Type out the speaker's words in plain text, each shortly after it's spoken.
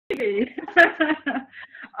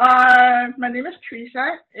My name is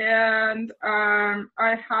Theresa, and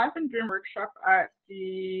I have been doing workshop at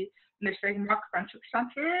the Wemigwans Friendship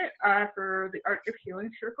Center for the Art of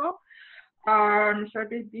Healing Circle. So I've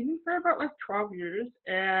been beading for about like 12 years,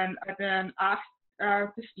 and I've been asked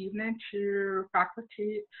this evening to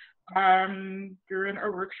faculty during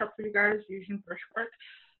a workshop for you guys using brushwork.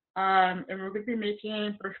 And we're going to be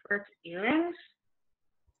making brushwork earrings.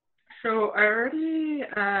 So I already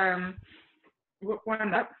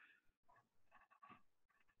one up.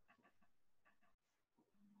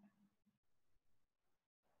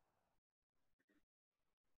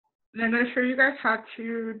 And I'm going to show you guys how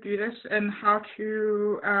to do this and how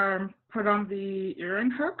to put on the earring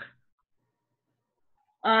hook.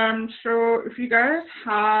 So if you guys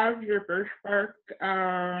have your birchbark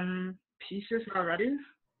pieces already,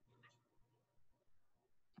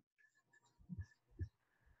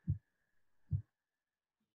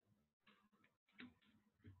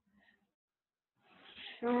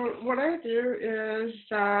 so what I do is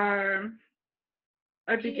I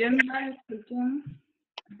begin by taking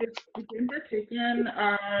this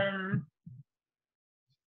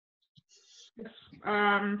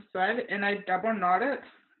thread and I double knot it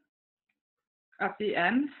at the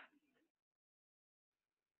end.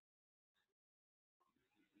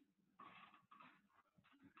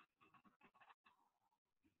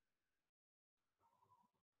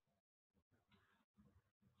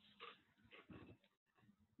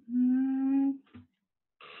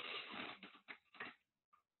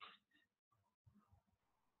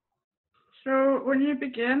 So when you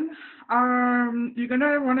begin, you're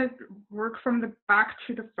gonna want to work from the back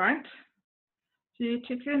to the front. So you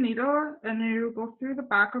take your needle and you go through the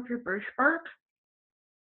back of your birch bark.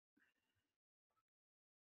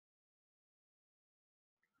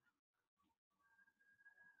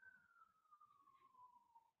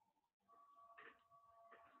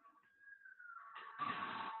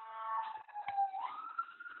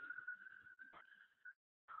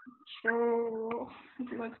 So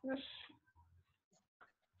do like this.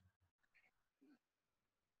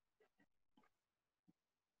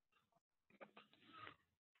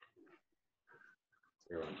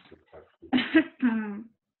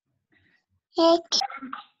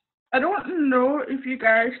 I don't know if you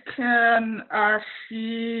guys can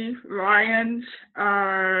see Ryan's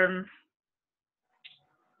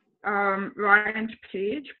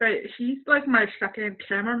page, but he's like my second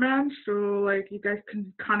cameraman, so like you guys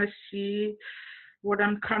can kind of see what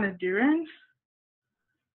I'm kind of doing.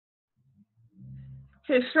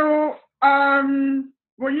 Okay, so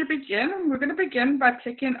when you begin, we're gonna begin by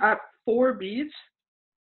picking up 4 beads.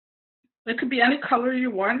 It could be any color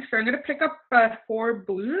you want, so I'm gonna pick up 4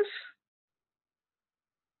 blues.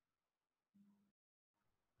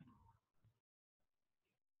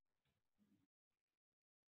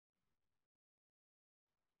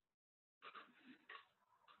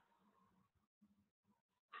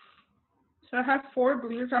 So I have 4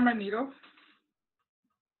 blues on my needle.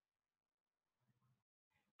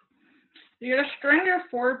 You're gonna string your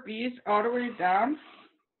 4 beads all the way down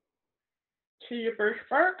to your birch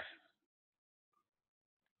bark.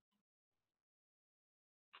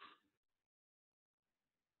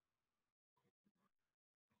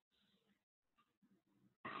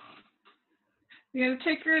 You're gonna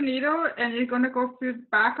take your needle and you're gonna go through the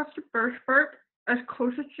back of the birch bark as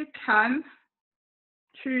close as you can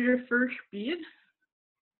to your first bead.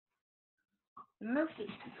 I don't know if you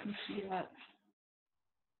can see that.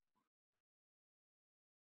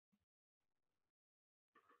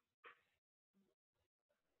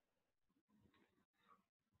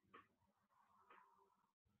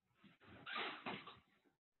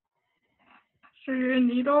 So your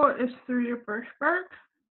needle is through your birch bark.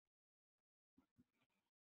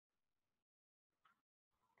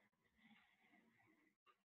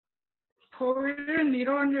 Pull your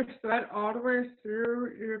needle and your thread all the way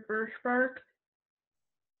through your birch bark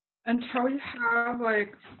until you have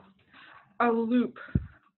like a loop.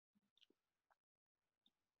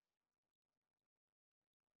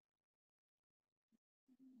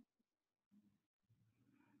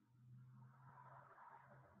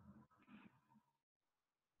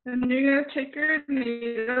 And you're gonna take your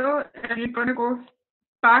needle and you're gonna go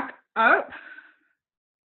back up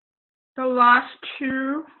the last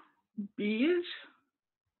 2 beads.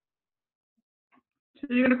 So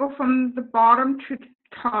you're gonna go from the bottom to the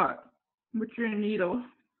top with your needle.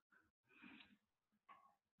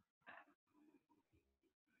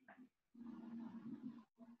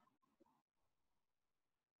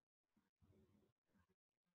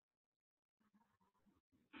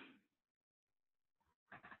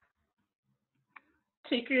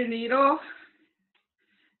 take your needle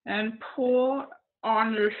and pull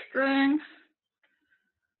on your string.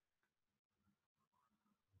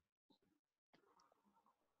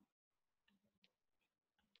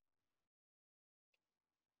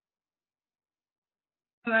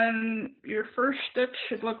 And then your first stitch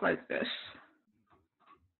should look like this.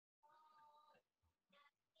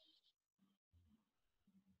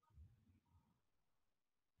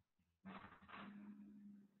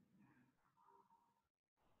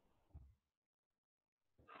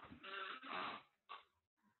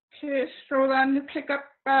 Okay, so then you pick up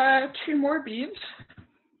 2 more beads.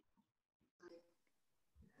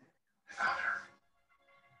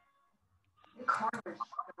 The corners of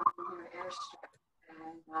your airstrip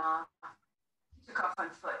and took off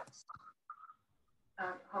on foot.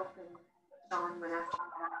 Hoping John went after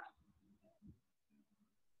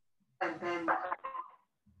that. And then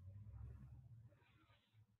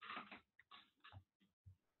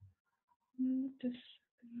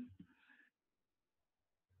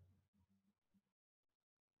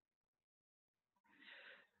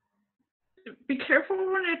Be careful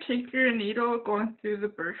when you take your needle going through the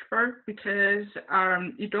birchbark because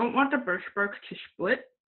you don't want the birchbark to split.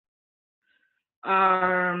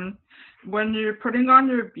 When you're putting on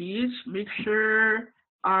your beads, make sure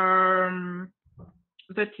that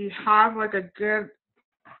you have like a good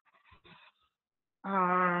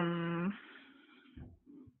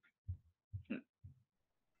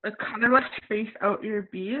kind of like space out your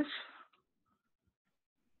beads.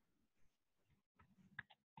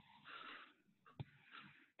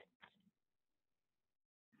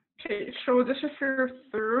 Okay, so this is your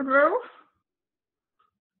 3rd row.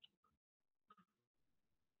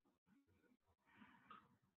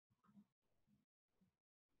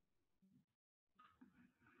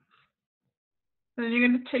 Then you're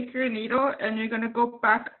going to take your needle and you're going to go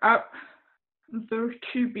back up those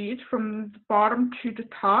 2 beads from the bottom to the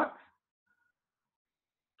top.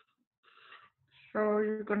 So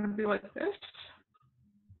you're going to be like this.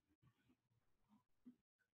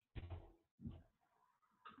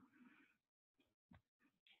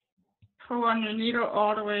 Pull on your needle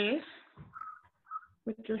all the way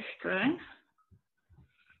with your string.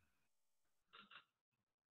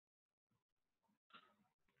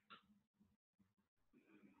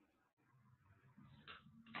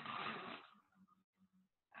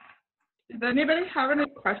 Does anybody have any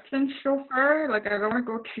questions so far? Like, I don't want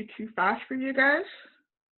to go too fast for you guys.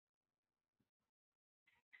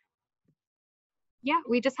 Yeah,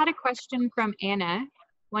 we just had a question from Anna,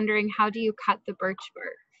 wondering how do you cut the birch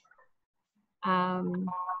bark?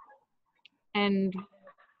 And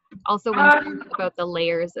also wondering about the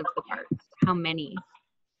layers of the bark, how many?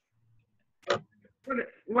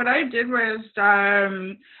 What I did was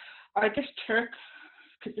I just took,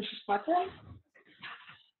 could you just spot that?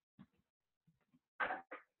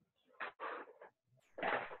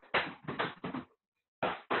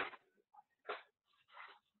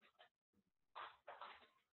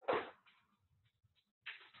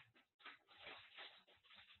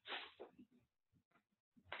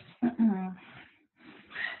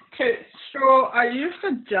 Okay, so I used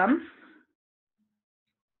a gem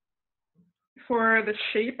for the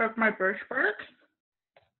shape of my birch bark.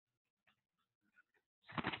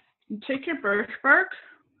 You take your birch bark,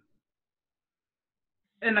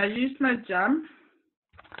 and I used my gem,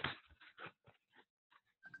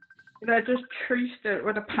 and I just traced it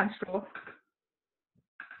with a pencil.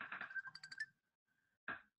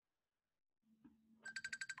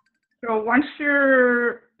 So once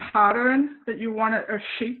your pattern that you want to, or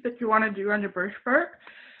shape that you want to do on your birch bark,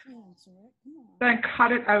 then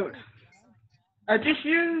cut it out. I just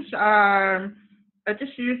use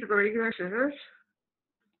regular scissors.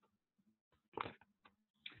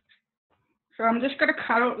 So I'm just gonna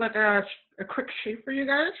cut out like a quick shape for you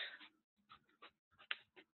guys.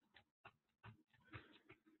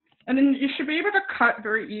 And then you should be able to cut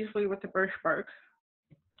very easily with the birch bark.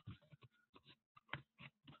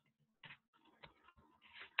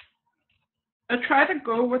 I try to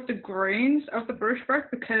go with the grains of the birch bark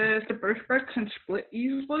because the birch bark can split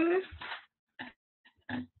easily.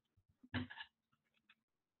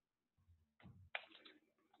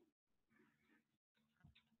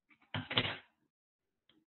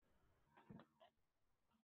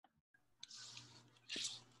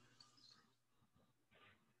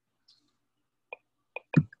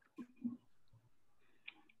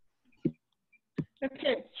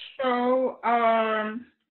 Okay, so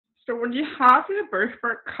when you have your birch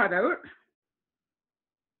bark cut out,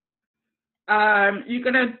 you're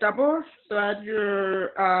gonna double thread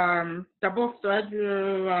your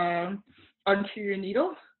onto your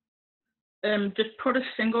needle. just put a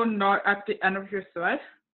single knot at the end of your thread.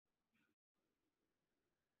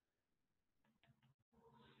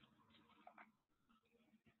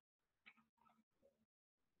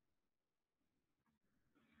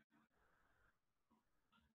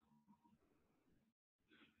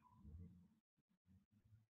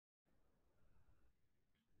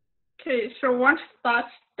 Okay, so once that's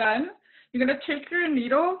done, you're going to take your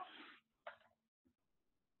needle.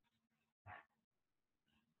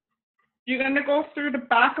 You're going to go through the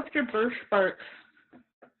back of your birch bark.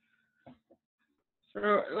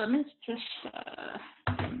 So let me just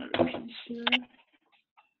another piece here.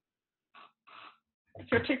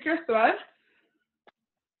 So take your thread.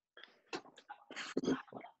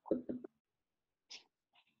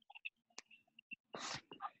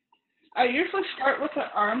 I usually start with an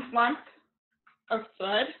arm's length of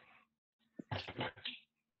thread.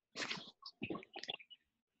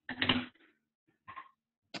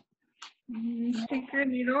 Take your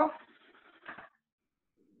needle.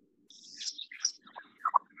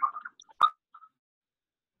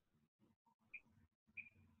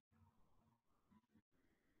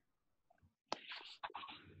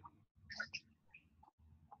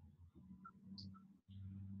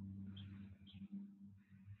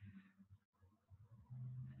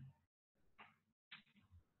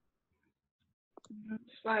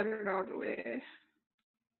 Slide it all the way.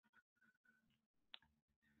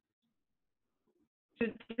 So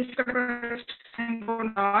just got a single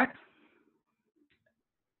knot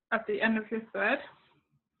at the end of your thread.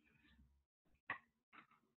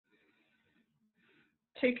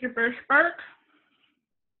 Take your birch bark.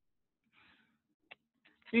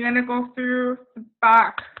 You're going to go through the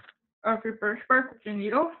back of your birch bark with your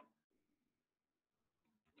needle.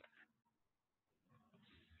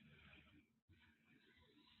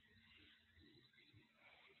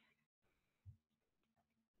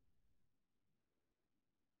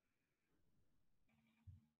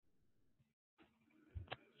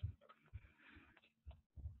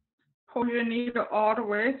 Pull your needle all the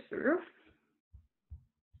way through.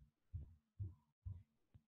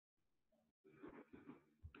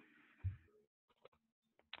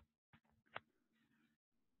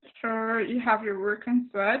 So you have your working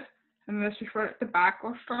thread, and this is what the back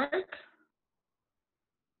looks like.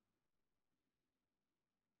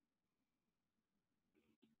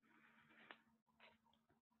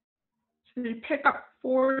 So you pick up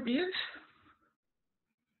 4 beads.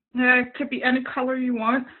 Yeah, it could be any color you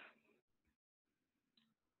want.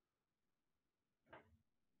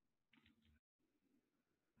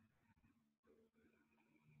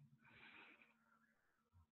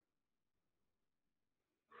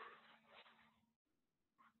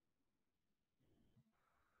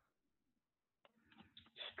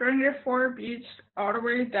 String your 4 beads all the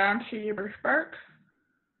way down to your birch bark.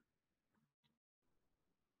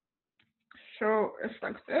 So it's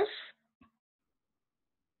like this.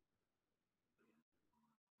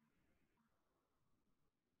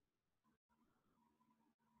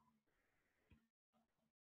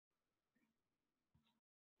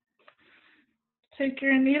 Take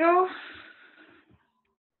your needle,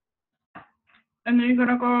 and then you're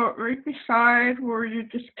gonna go right beside where you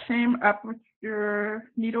just came up with your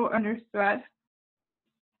needle and your thread.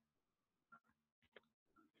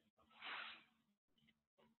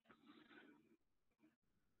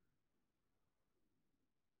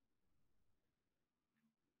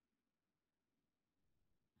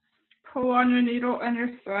 Pull on your needle and your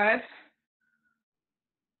thread.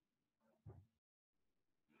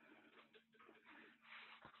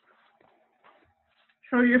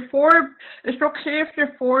 So it's okay if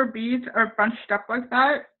your 4 beads are bunched up like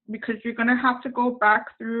that, because you're gonna have to go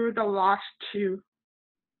back through the last 2.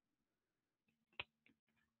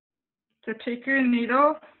 So take your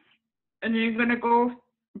needle, and you're gonna go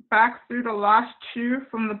back through the last 2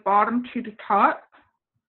 from the bottom to the top.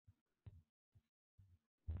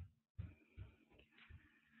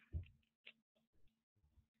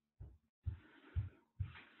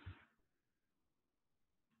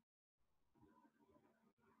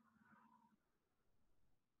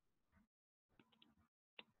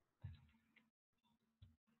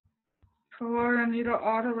 Pull your needle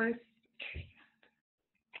all the way.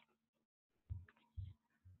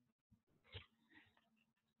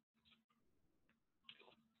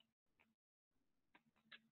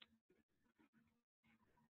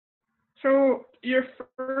 So your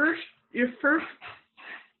first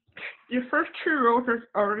 2 rows are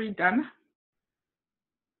already done.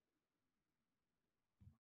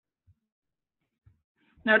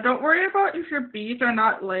 Now don't worry about if your beads are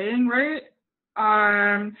not laying right.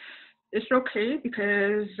 It's okay,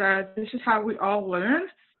 because this is how we all learn.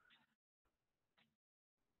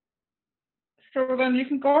 So then you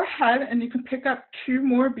can go ahead and you can pick up 2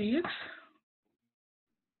 more beads.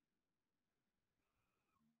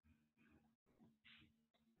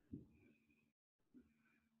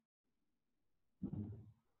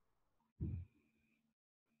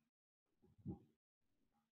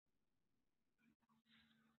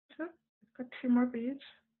 So, got 2 more beads.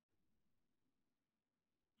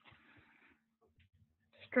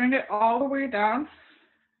 String it all the way down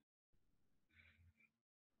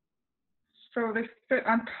so they fit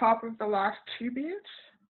on top of the last 2 beads.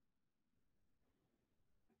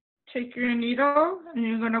 Take your needle and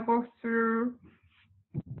you're going to go through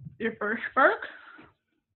your birch bark.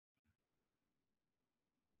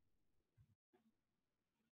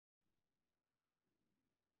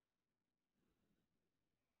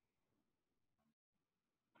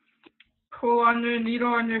 Pull on your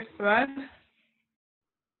needle and your thread.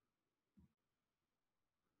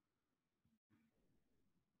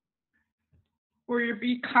 Where your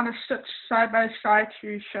bead kind of sits side by side to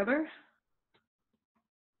each other.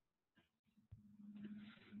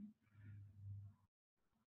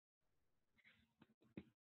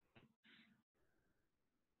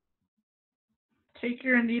 Take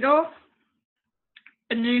your needle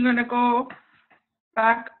and you're going to go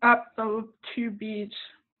back up the 2 beads.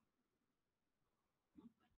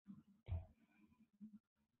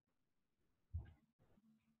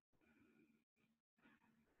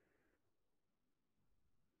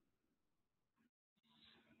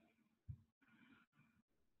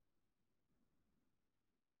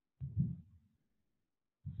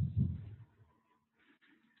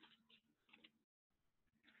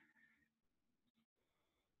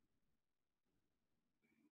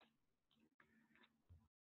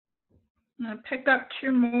 And pick up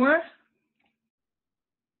 2 more.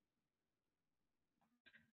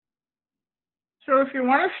 So if you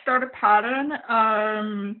want to start a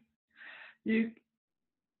pattern, usually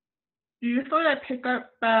I pick up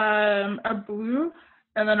a blue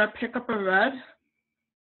and then I pick up a red.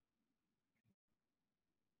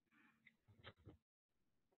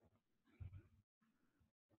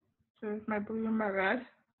 So there's my blue and my red.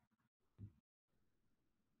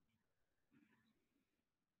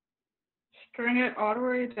 String it all the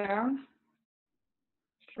way down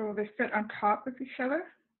so they fit on top of each other.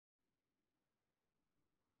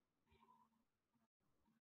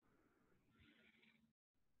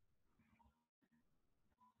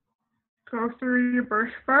 Go through your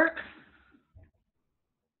birch bark.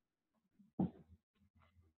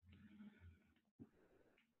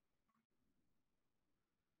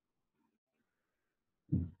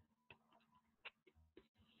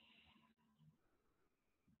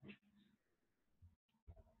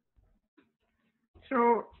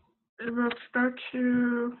 So it will start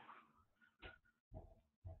to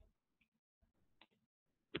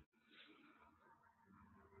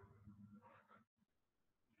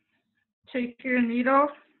take your needle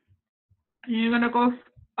and you're going to go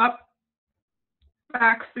up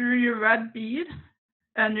back through your red bead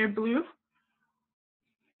and your blue.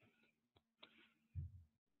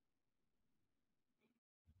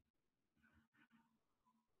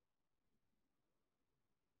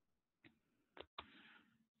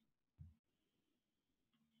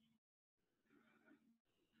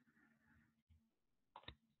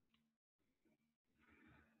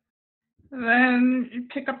 Then you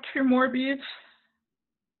pick up 2 more beads.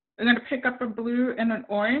 I'm going to pick up a blue and an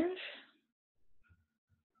orange.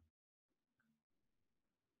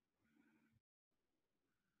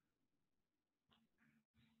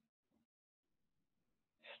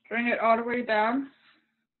 String it all the way down.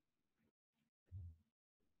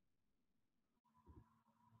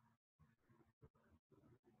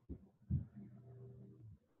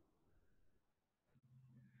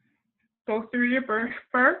 Go through your birch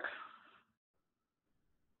bark.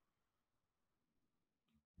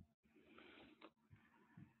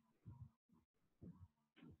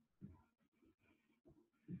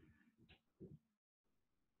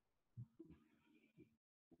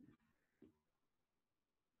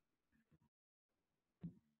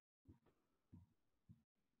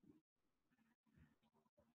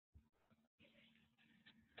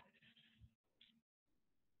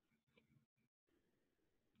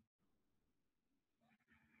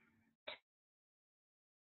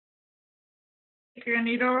 Take your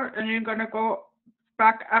needle and you're going to go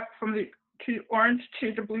back up from the orange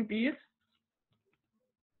to the blue bead.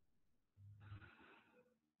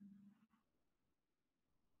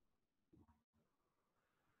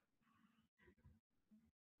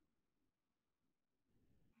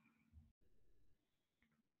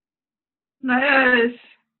 Nice.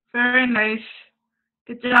 Very nice.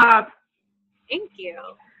 Good job. Thank you.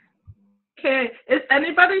 Okay, is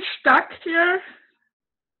anybody stuck here?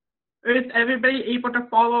 Or is everybody able to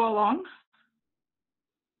follow along?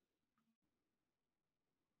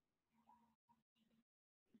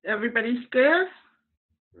 Everybody's good?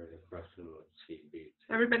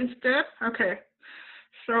 Everybody's good? Okay.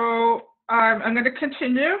 So I'm going to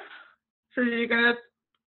continue. So you're going to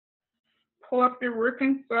pull up your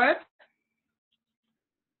working foot.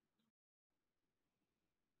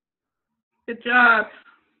 Good job.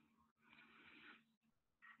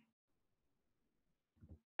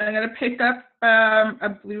 I'm going to pick up a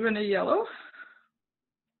blue and a yellow.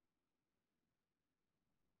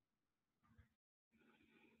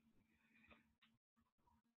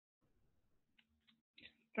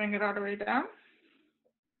 Bring it all the way down.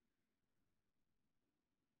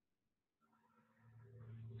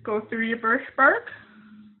 Go through your birch bark.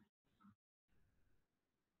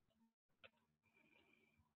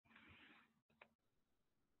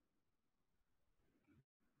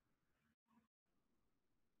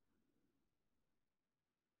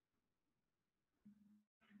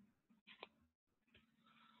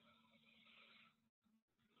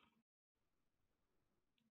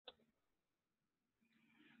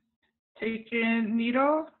 Take your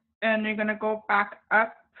needle and you're going to go back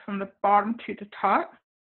up from the bottom to the top.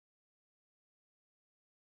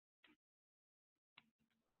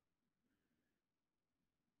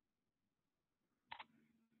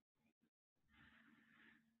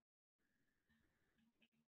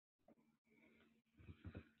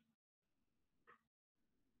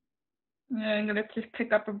 And I'm going to just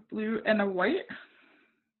pick up a blue and a white.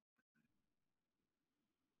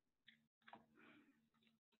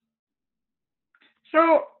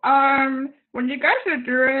 So when you guys are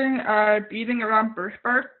doing beading around birch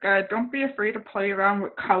bark, don't be afraid to play around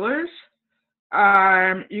with colors.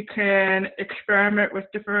 You can experiment with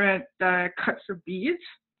different cuts of beads.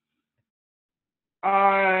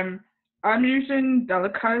 I'm using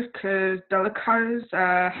delicas because delicas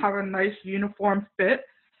have a nice uniform fit.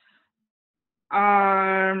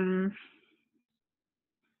 I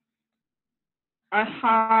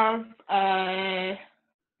have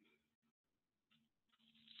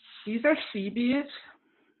these are sea beads.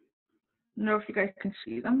 I don't know if you guys can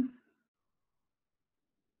see them.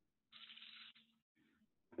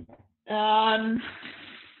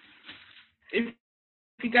 If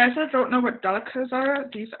you guys don't know what delicas are,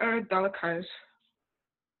 these are delicas.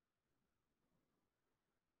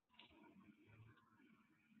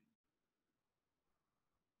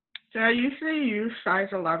 So I usually use size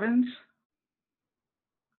 11s.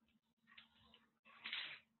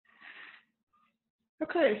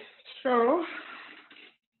 Okay, so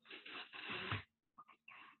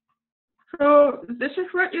this is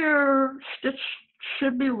what your stitch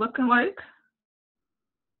should be looking like.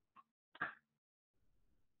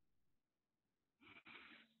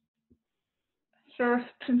 So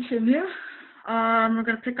continue. We're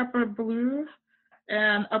going to pick up a blue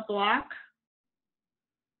and a black.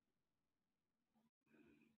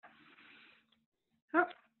 Oh.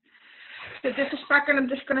 So just a second, I'm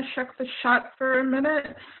just going to check the shot for a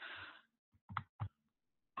minute.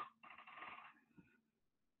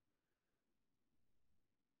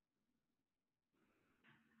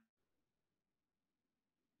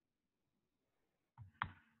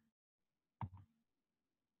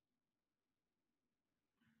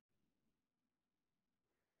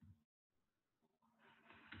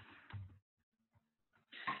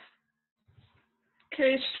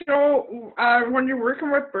 Okay, so when you're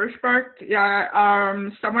working with birch bark, yeah,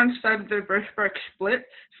 someone said the birch bark split.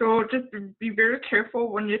 So just be very careful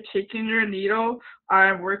when you're taking your needle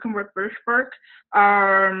working with birch bark,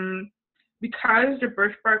 because the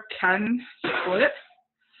birch bark can split.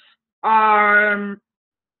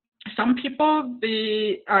 Some people,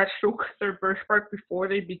 they soak their birch bark before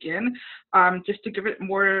they begin, just to give it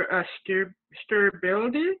more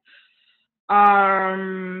stability.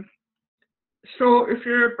 So if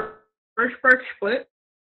your birch bark split,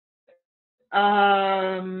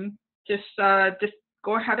 just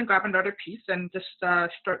go ahead and grab another piece and just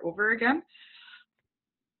start over again.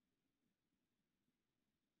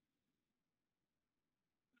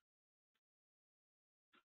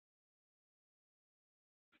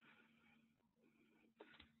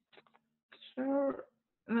 So,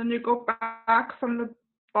 and then you go back from the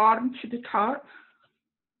bottom to the top.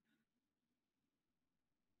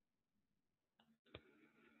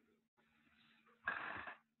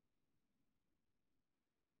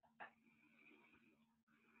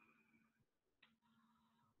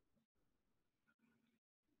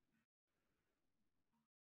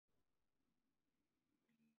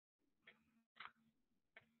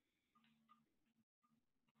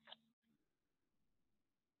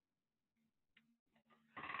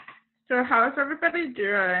 So how's everybody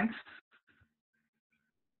doing?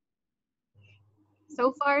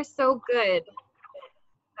 So far, so good.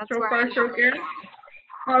 That's So where far, I'm so at. good.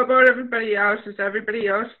 How about everybody else? Is everybody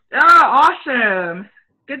else? Ah, awesome!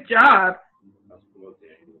 Good job.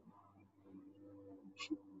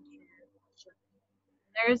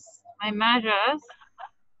 There's my measures.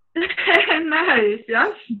 Nice,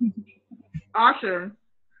 yes? Awesome.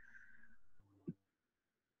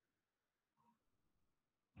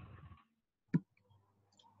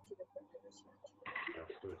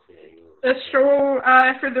 So,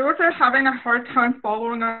 for those that are having a hard time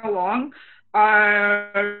following along,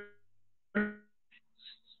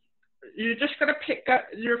 you're just gonna pick up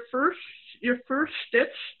your first stitch.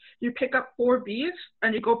 You pick up 4 beads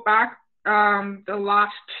and you go back the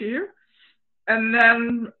last 2, and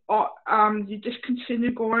then you just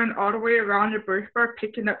continue going all the way around your birch bar,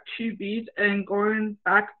 picking up 2 beads and going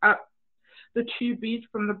back up the 2 beads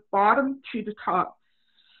from the bottom to the top.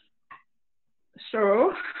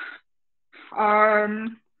 So,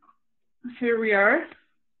 here we are.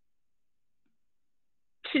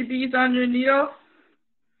 2 beads on your needle.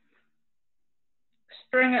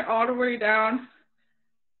 String it all the way down.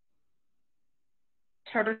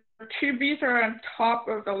 So the 2 beads are on top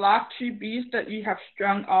of the last 2 beads that you have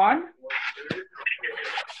strung on.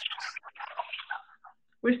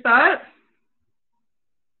 With that,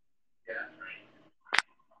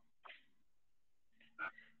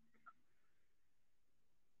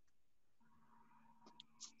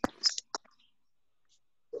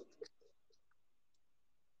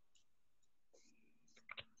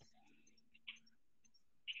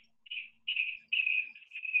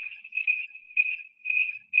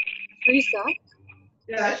 Theresa,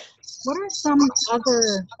 yes. what are some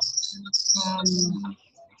other,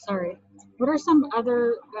 what are some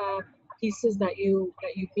other pieces that you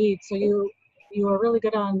bead? So you are really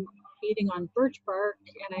good on beading on birch bark,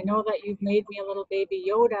 and I know that you've made me a little baby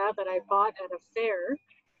Yoda that I bought at a fair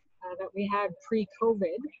that we had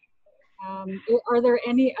pre-COVID. Are there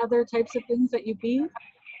any other types of things that you bead?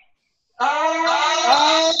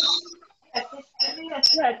 Just give me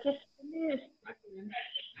a second.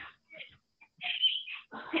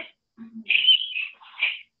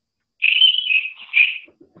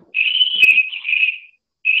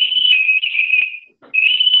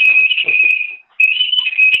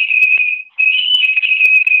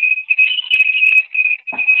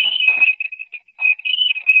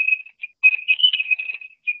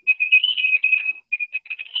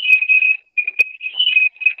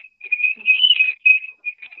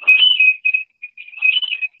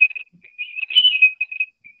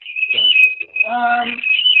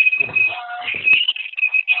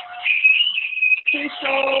 Okay,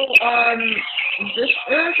 so this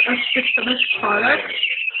is a finished product.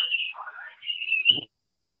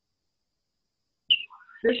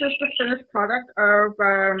 This is the finished product of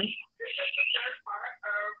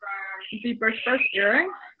the birch bark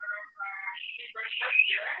earring.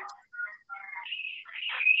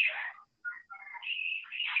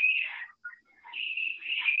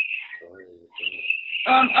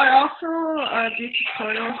 I also do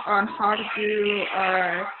tutorials on how to do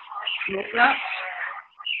rope wraps.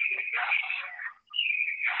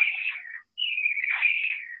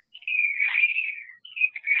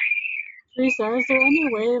 Theresa, is there any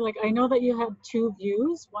way, like, I know that you have 2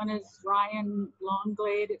 views. One is Ryan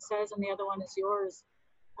Longglade, it says, and the other one is yours.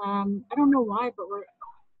 I don't know why, but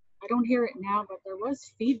I don't hear it now, but there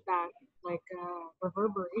was feedback, like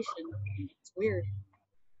reverberation. It's weird.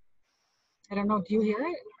 I don't know, do you hear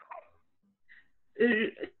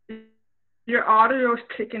it? Your audio is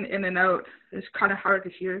kicking in and out. It's kind of hard to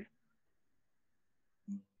hear.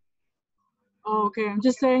 Oh, okay, I'm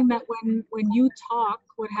just saying that when you talk,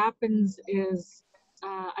 what happens is,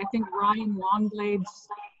 I think Ryan Longblade's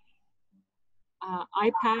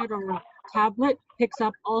iPad or tablet picks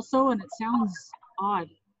up also, and it sounds odd.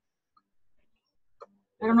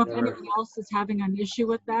 I don't know if anyone else is having an issue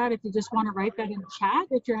with that. If you just want to write that in chat,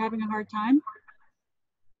 if you're having a hard time.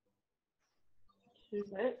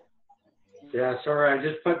 Yeah, sorry, I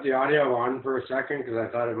just put the audio on for a second because I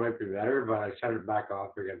thought it might be better, but I shut it back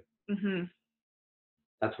off again. Mhm.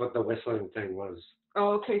 That's what the whistling thing was.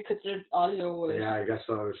 Oh, okay, because the audio was. Yeah, I guess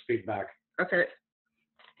so. It was feedback. Okay.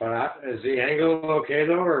 But is the angle okay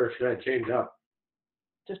though, or should I change up?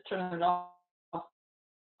 Just turn it off.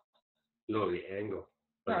 No, the angle.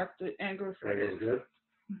 No, the angle is right. Angle's good.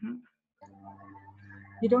 Mhm.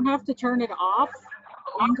 You don't have to turn it off.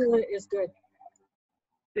 The angle is good.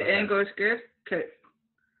 The angle is good. Okay.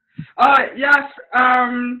 Yes.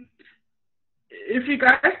 If you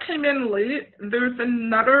guys came in late, there's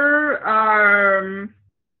another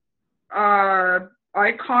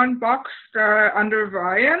icon box under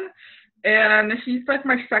Ryan, and he's like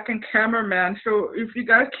my second cameraman. So if you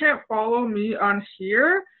guys can't follow me on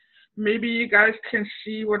here, maybe you guys can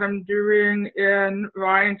see what I'm doing in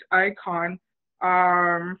Ryan's icon.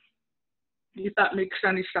 If that makes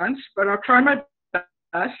any sense, but I'll try my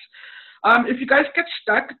best. If you guys get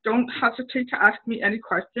stuck, don't hesitate to ask me any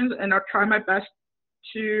questions, and I'll try my best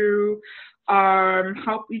to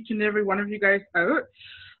help each and every one of you guys out.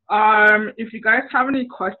 If you guys have any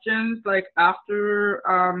questions, like after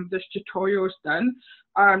this tutorial is done,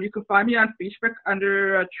 you can find me on Facebook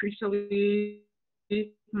under Theresa Lee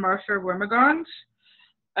Marsha Wemigwans.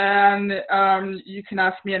 And you can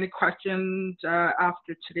ask me any questions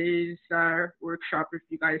after today's workshop if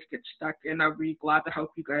you guys get stuck, and I'll be glad to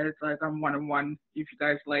help you guys like on one-on-one if you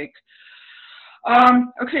guys like.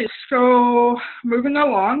 Okay, so moving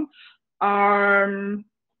along.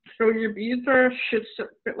 So your beads should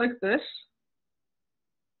fit like this.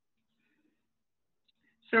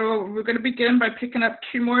 So we're going to begin by picking up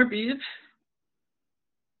 2 more beads.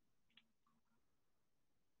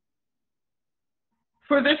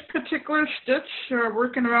 For this particular stitch,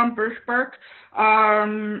 working around birch bark,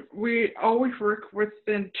 we always work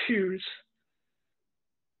within 2s.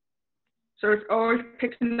 So it's always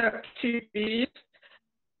picking up 2 beads,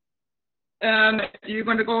 and you're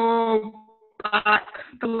going to go back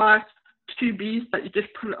the last 2 beads that you just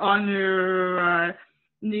put on your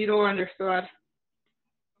needle and your thread.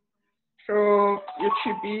 So your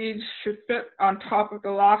 2 beads should fit on top of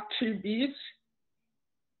the last 2 beads.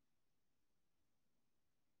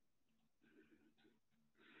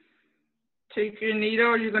 Take your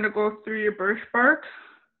needle, you're going to go through your birch bark.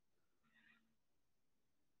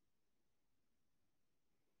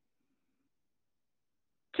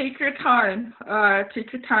 Take your time.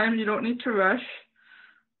 You don't need to rush,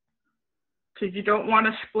 because you don't want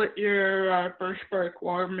to split your birch bark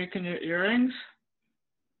while making your earrings.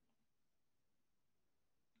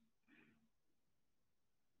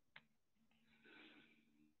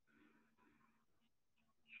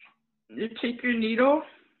 You take your needle,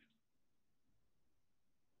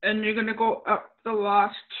 and you're going to go up the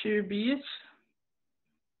last 2 beads.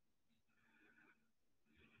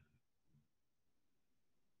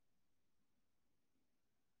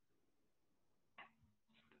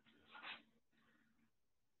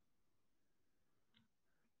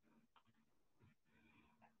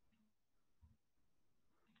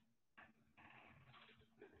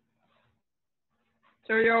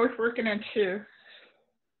 So you're always working in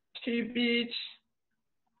 2 beads.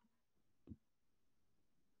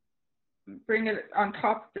 Bring it on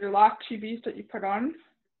top of the last 2 beads that you put on.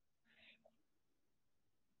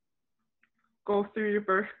 Go through your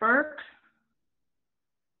birch bark.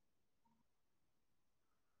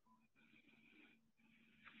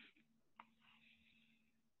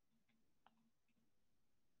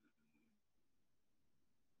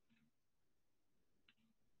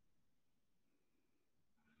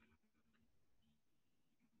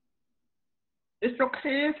 It's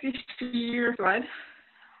okay if you see your thread.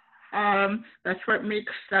 That's what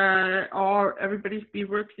makes everybody's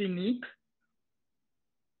beadwork unique.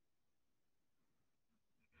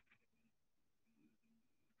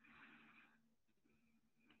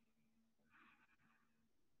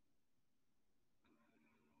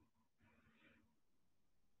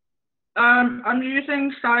 I'm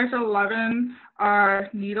using size 11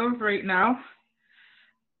 needles right now.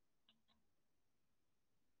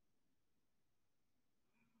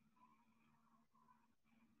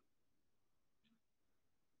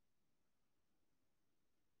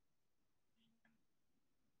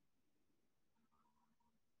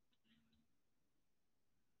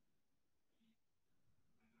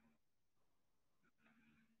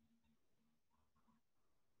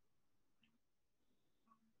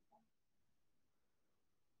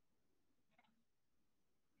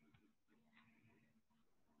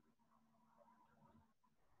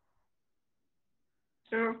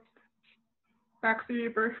 So back through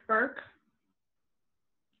your birch bark.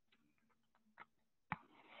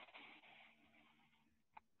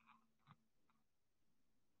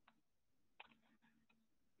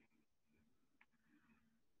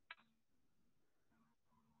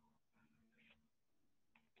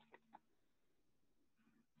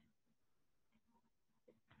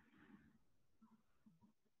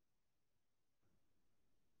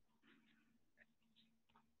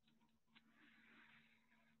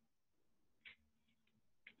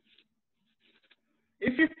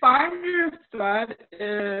 If you find your thread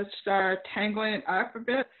is tangling up a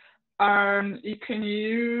bit, you can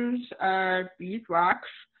use beadwax.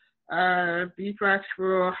 Beadwax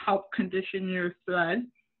will help condition your thread.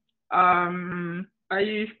 I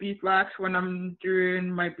use beeswax when I'm doing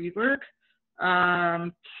my beadwork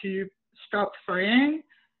to stop fraying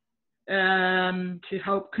and to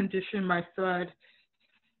help condition my thread.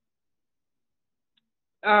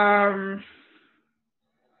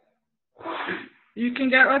 You can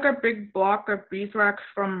get like a big block of beeswax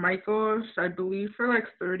from Michael's, I believe, for like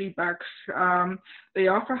 $30. They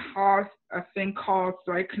also have a thing called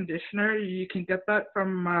thread conditioner. You can get that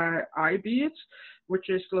from iBeads, which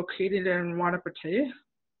is located in Wanaparte.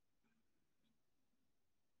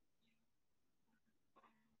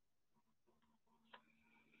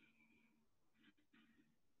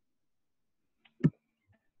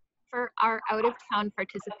 For our out-of-town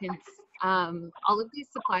participants, all of these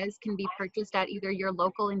supplies can be purchased at either your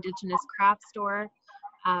local Indigenous craft store,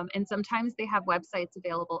 and sometimes they have websites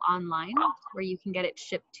available online where you can get it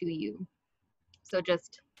shipped to you. So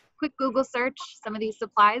just quick Google search some of these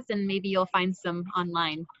supplies and maybe you'll find some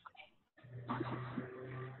online.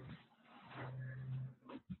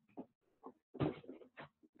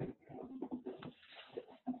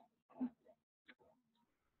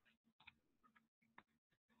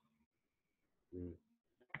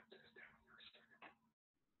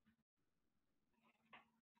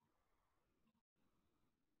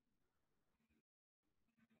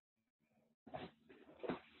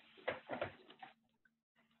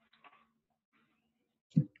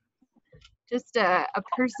 Just a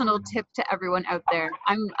personal tip to everyone out there.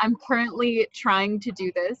 I'm currently trying to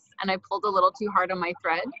do this and I pulled a little too hard on my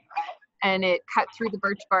thread and it cut through the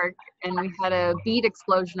birch bark and we had a bead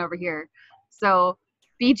explosion over here. So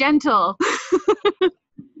be gentle.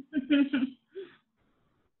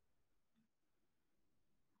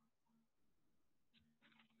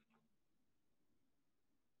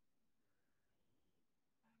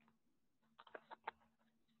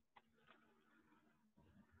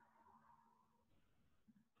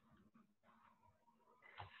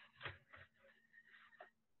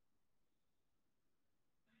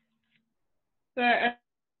 I'm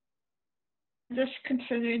just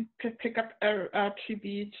continuing to pick up 2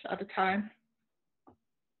 beads at a time.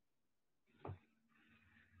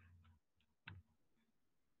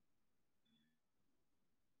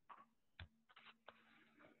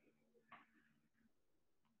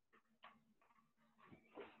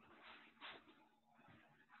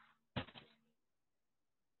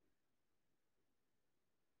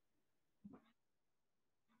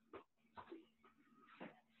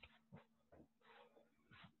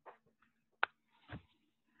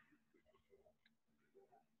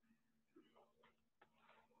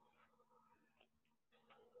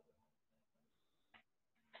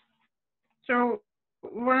 So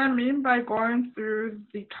what I mean by going through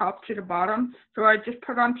the top to the bottom, so I just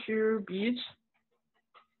put on 2 beads.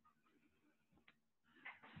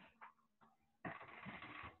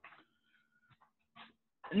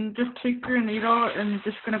 And just take your needle and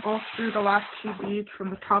just going to go through the last 2 beads from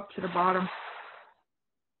the top to the bottom.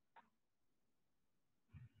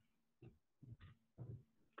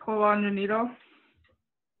 Pull on your needle.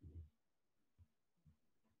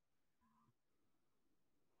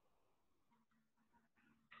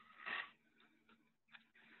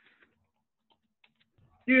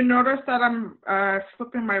 You notice that I'm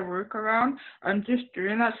flipping my work around. I'm just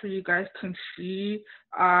doing that so you guys can see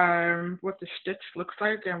what the stitch looks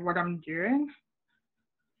like and what I'm doing.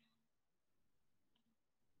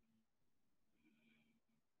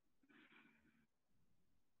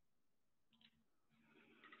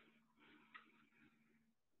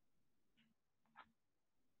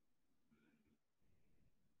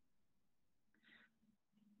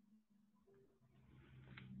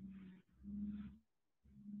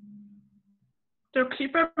 So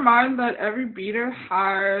keep in mind that every beader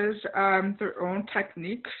has their own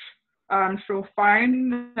techniques. So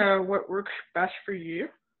find what works best for you.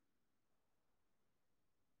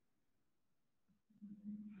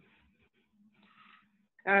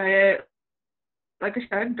 Like I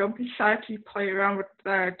said, don't be shy to play around with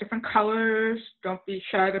different colors. Don't be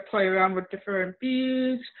shy to play around with different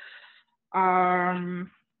beads.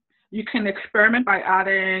 You can experiment by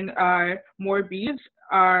adding more beads.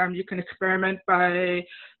 You can experiment by,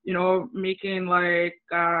 making like,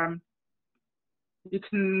 you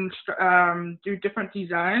can do different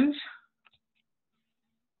designs.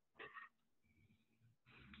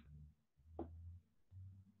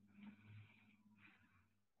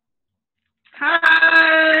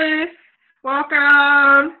 Hi,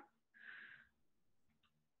 welcome.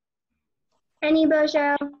 Annie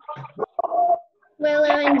Bojo,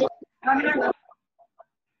 Willow,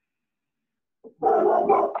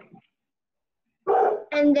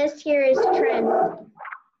 and this here is Trent.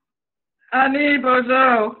 Annie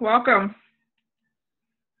Bozo, welcome.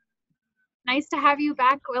 Nice to have you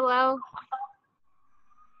back, Willow.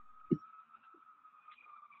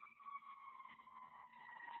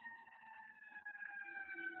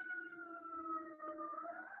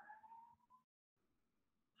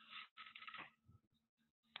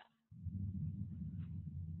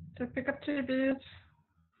 To pick up 2 beads.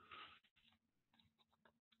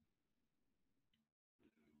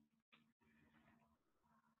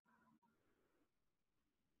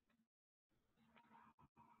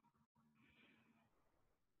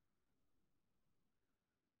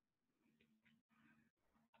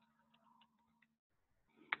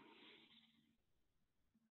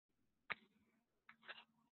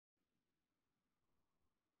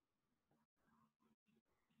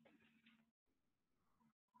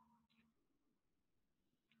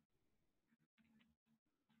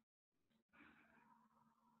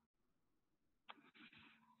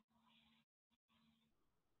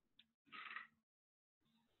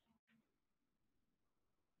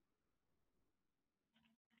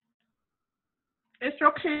 It's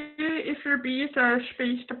okay if your beads are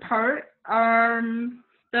spaced apart.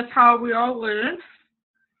 That's how we all learn.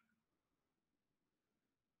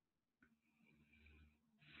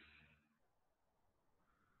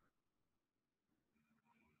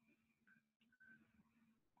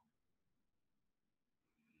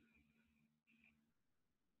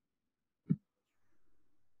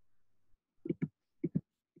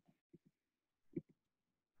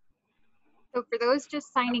 So for those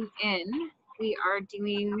just signing in, we are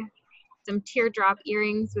doing some teardrop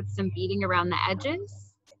earrings with some beading around the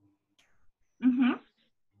edges. Mm-hmm.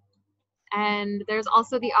 And there's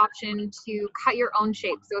also the option to cut your own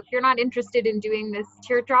shape. So if you're not interested in doing this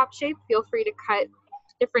teardrop shape, feel free to cut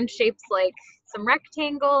different shapes like some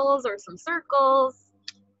rectangles or some circles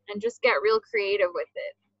and just get real creative with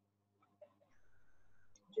it.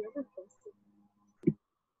 Did you ever post it?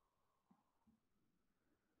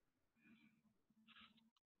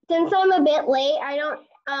 Since I'm a bit late,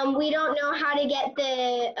 we don't know how to get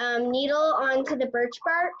the needle onto the birch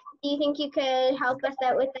bark. Do you think you could help us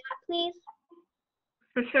out with that, please?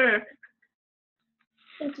 For sure.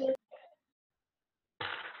 Thank you.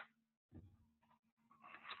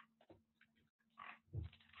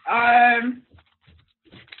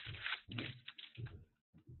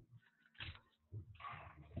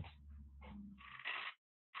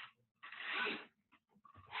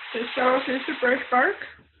 So here's the birch bark.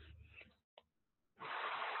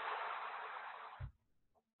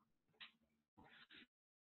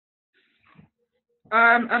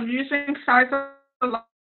 I'm using size 11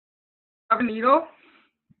 needle.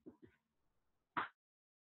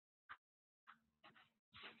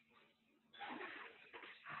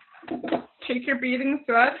 Take your beading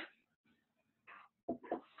thread.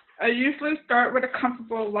 I usually start with a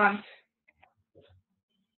comfortable length.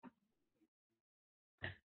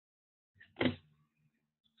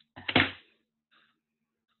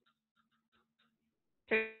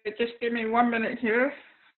 Okay, just give me 1 minute here.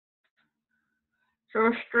 So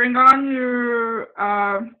string on your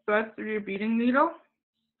thread through your beading needle.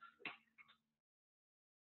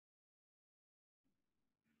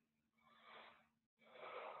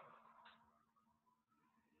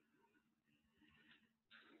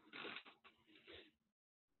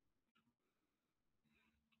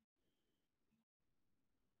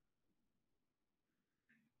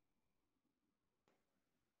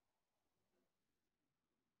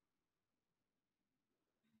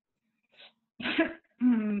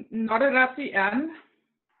 Knot it at the end.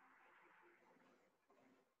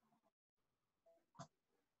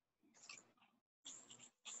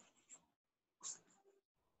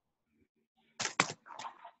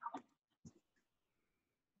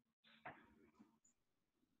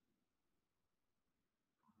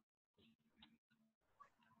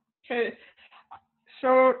 Okay,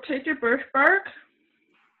 so take your birch bark.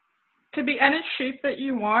 Could be any shape that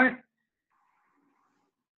you want.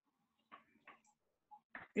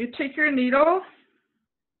 You take your needle.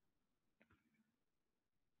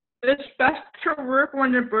 It's best to work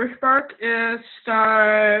when your birch bark is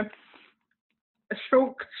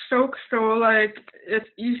soaked, so like it's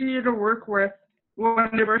easier to work with when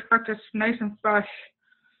the birch bark is nice and fresh.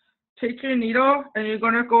 Take your needle and you're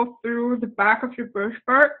gonna go through the back of your birch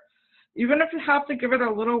bark, even if you have to give it a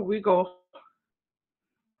little wiggle.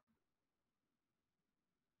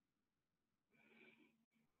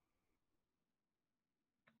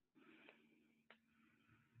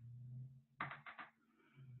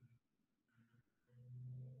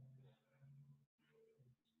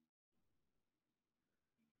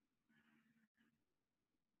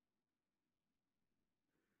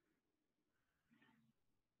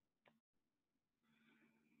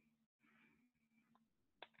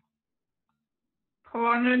 Pull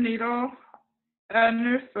on your needle and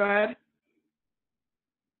your thread.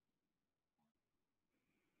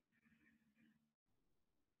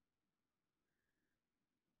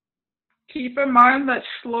 Keep in mind that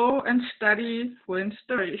slow and steady wins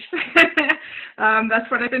the race. That's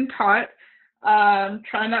what I've been taught.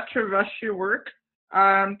 Try not to rush your work.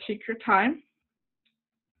 Take your time.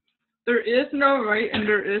 There is no right and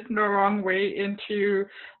there is no wrong way into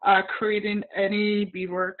creating any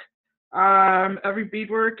beadwork. Every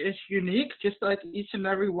beadwork is unique, just like each and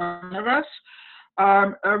every one of us.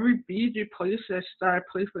 Every bead you place is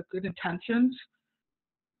placed with good intentions.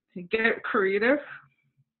 Get creative.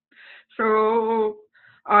 So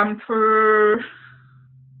for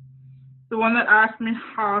the one that asked me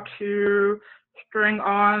how to string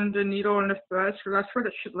on the needle and the thread, so that's what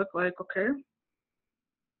it should look like, okay?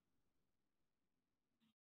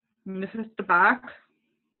 And this is the back.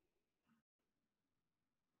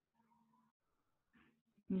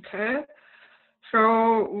 Okay,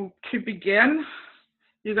 so to begin,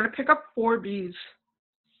 you're gonna pick up 4 beads.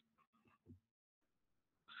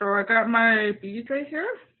 So I got my beads right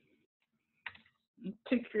here.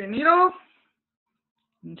 Take your needle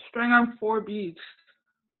and string on 4 beads.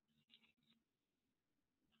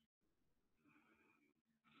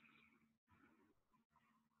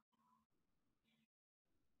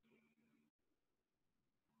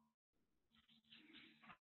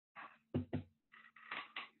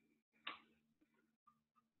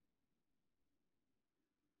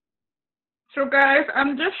 So guys,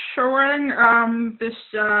 I'm just showing this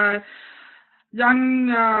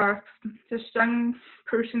young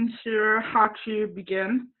person here how to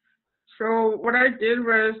begin. So what I did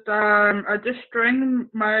was I just stringed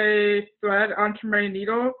my thread onto my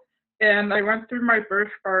needle and I went through my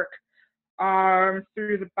birchbark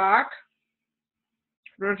through the back.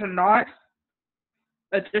 There's a knot.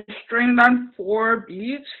 I just stringed on 4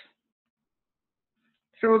 beads.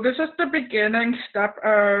 So this is the beginning step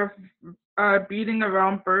of beading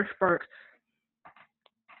around birchbark.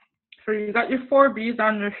 So you got your 4 beads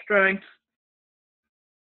on your string.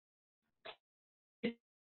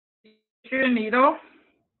 Your needle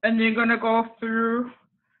and you're going to go through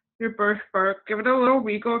your birchbark. Give it a little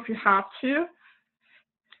wiggle if you have to.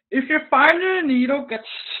 If you find your needle gets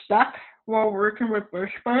stuck while working with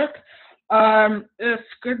birchbark, it's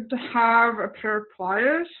good to have a pair of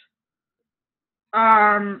pliers.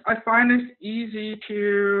 I find it's easy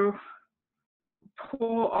to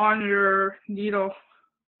pull on your needle.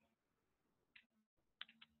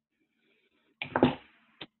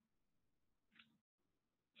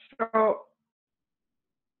 So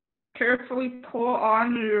carefully pull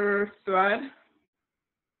on your thread.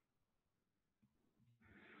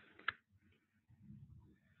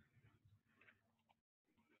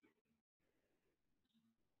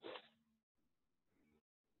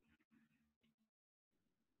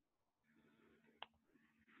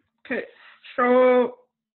 Okay, so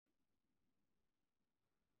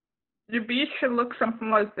your bead should look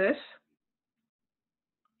something like this,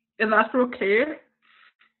 and that's okay.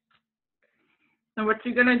 And what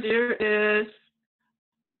you're gonna do is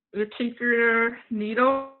you take your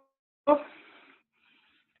needle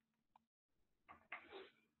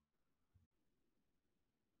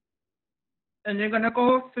and you're gonna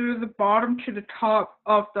go through the bottom to the top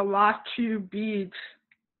of the last 2 beads.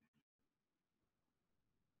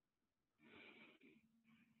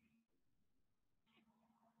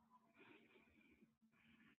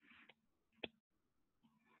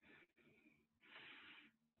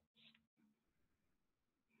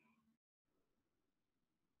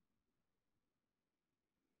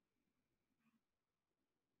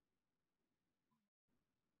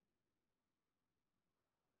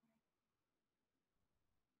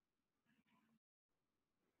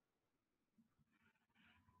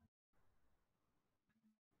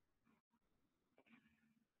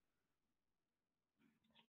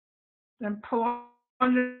 Then pull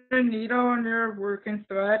on your needle and your working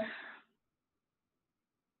thread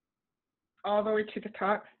all the way to the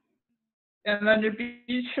top. And then your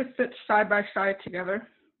beads should fit side by side together.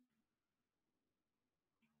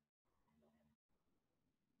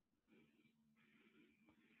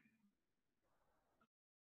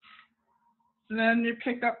 And then you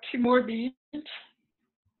pick up 2 more beads.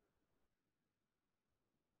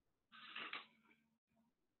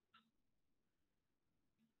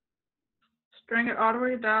 String it all the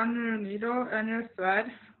way down your needle and your thread.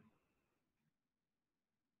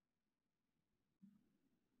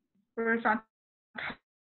 First on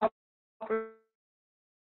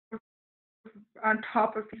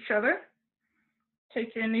top of each other.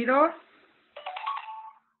 Take your needle,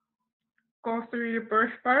 go through your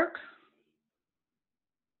birchbark,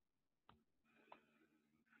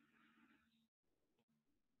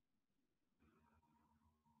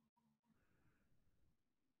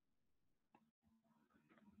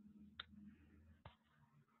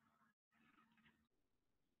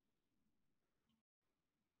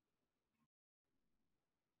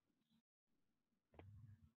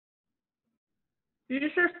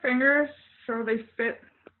 use your fingers so they fit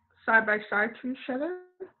side by side to each other.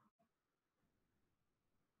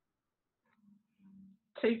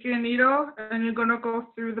 Take your needle and you're going to go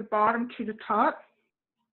through the bottom to the top.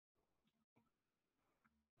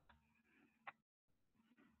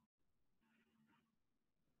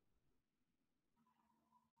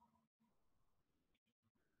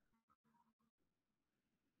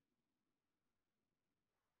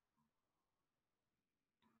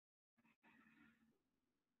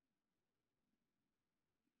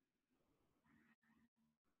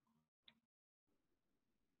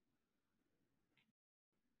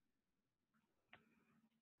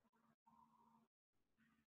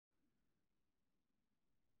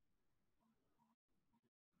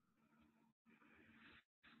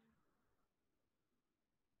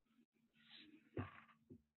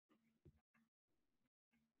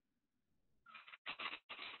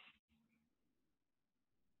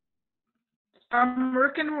 I'm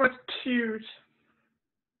working with twos.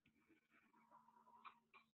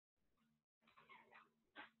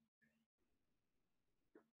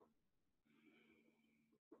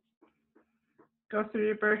 Go through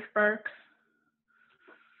your birch bark.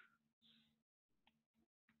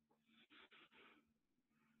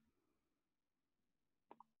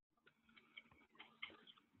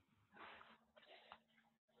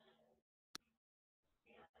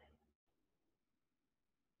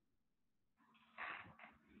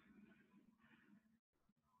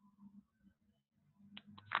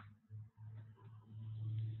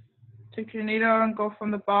 Take your needle and go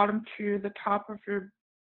from the bottom to the top of your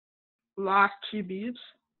last 2 beads.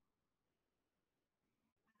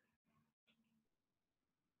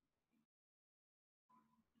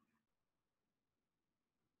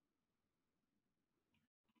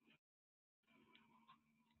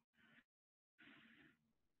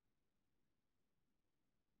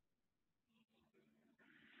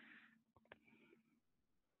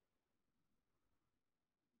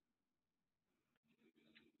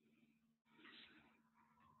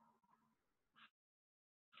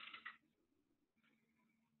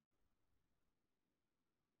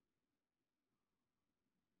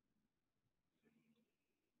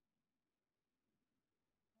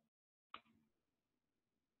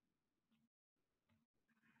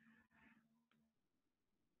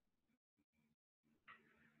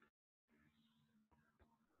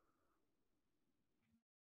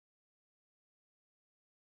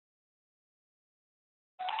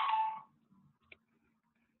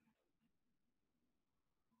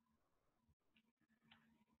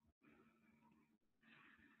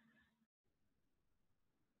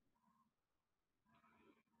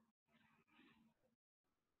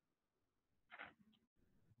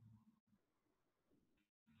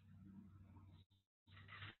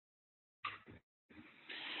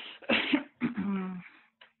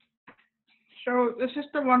 So this is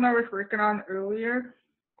the one I was working on earlier.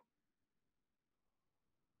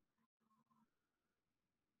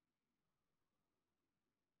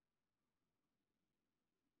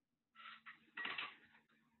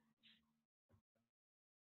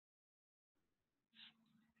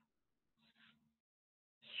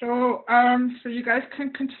 So you guys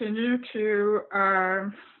can continue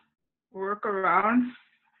to work around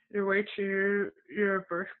your way to your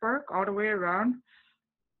birch bark all the way around.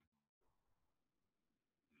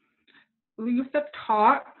 Leave the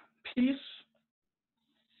top piece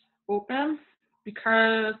open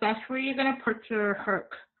because that's where you're going to put your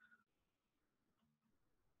hook.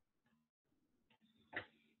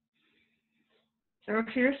 So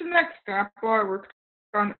here's an example I worked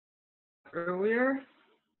on earlier.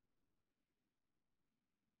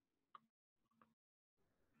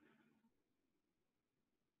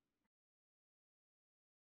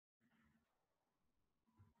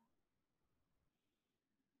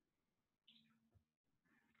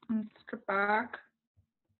 Let's go back.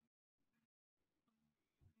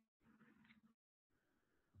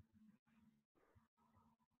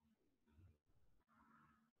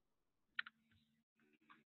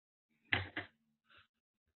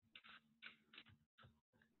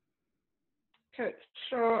 Okay,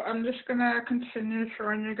 so I'm just gonna continue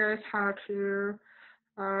showing you guys how to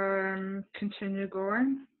continue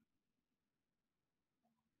going.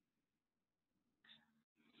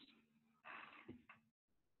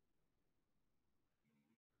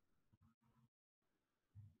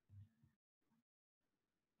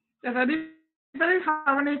 Does anybody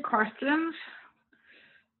have any questions?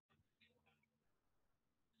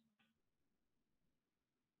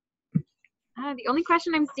 The only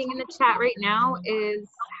question I'm seeing in the chat right now is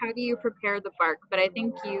how do you prepare the bark? But I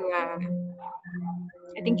think you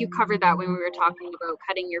covered that when we were talking about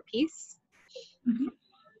cutting your piece. Mhm.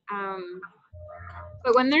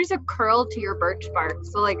 But when there's a curl to your birch bark,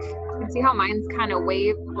 so like you can see how mine's kind of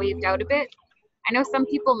waved out a bit. I know some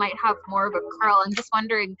people might have more of a curl. I'm just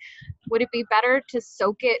wondering, would it be better to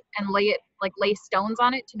soak it and lay stones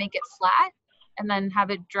on it to make it flat and then have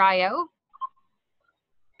it dry out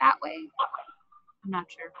that way? I'm not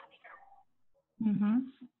sure. Mm-hmm.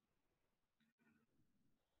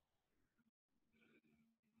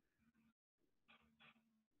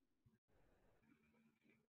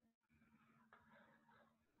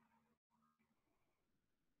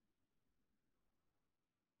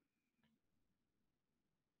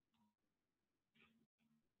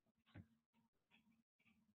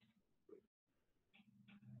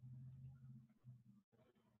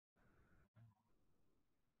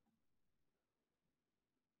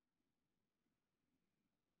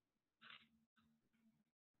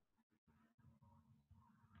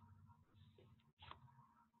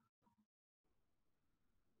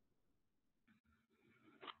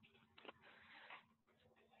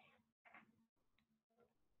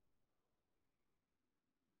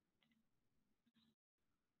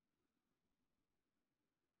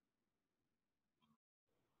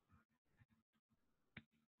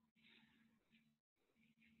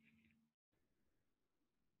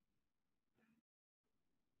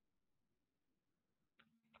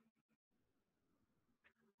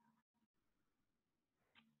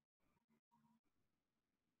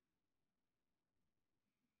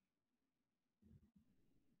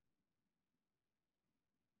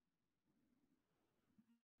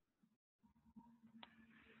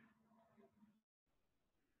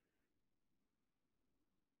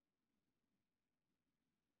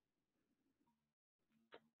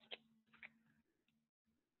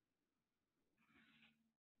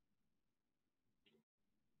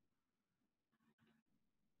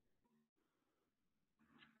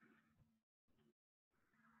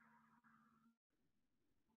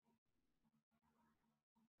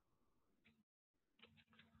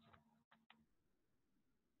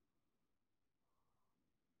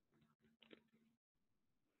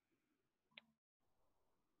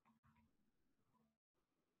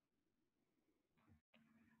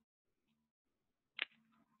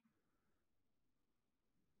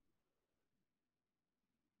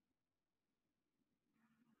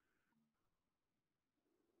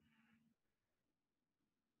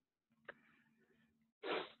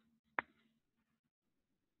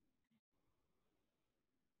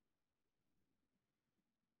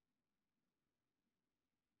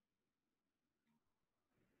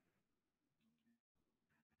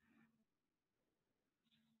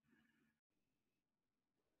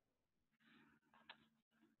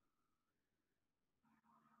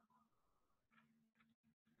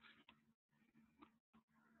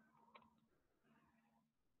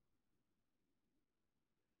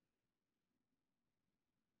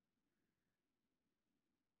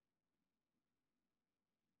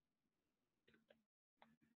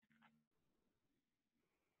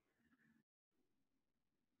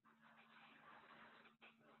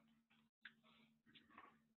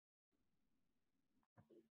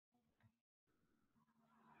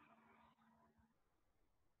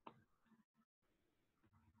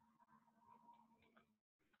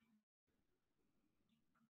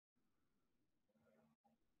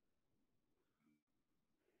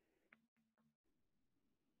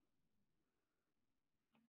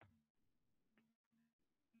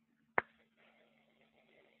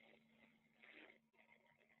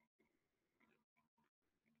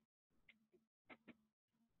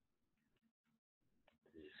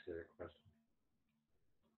 Did you see the question?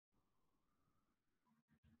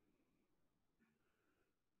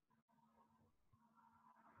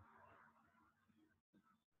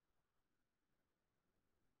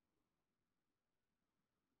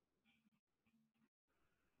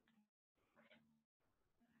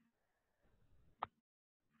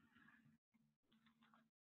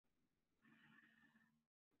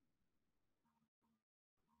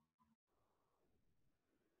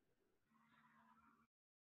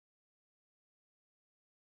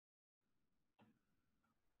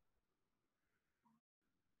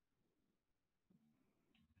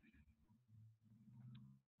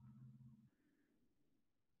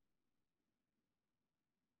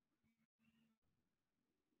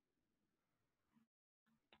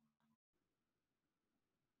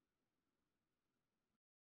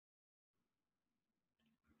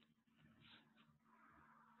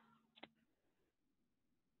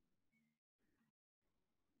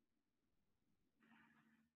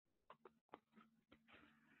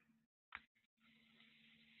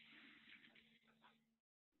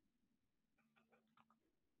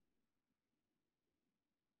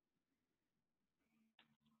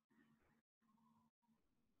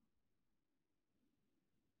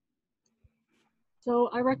 So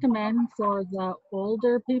I recommend for the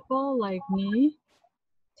older people like me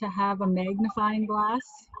to have a magnifying glass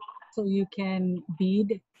so you can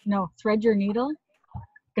thread your needle,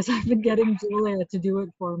 because I've been getting Julia to do it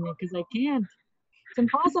for me because I can't. It's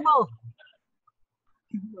impossible.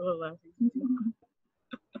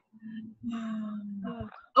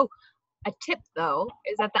 Oh, a tip though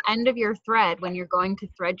is at the end of your thread when you're going to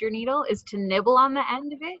thread your needle is to nibble on the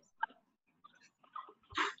end of it.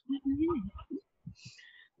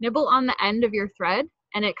 Nibble on the end of your thread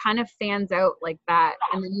and it kind of fans out like that,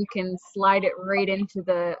 and then you can slide it right into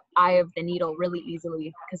the eye of the needle really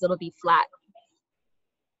easily because it'll be flat.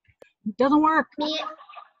 It doesn't work.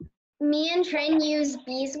 Me and Trin use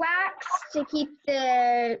beeswax to keep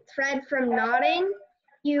the thread from knotting.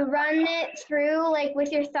 You run it through, like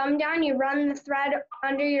with your thumb down, you run the thread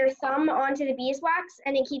under your thumb onto the beeswax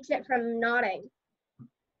and it keeps it from knotting.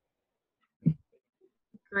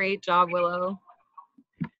 Great job, Willow.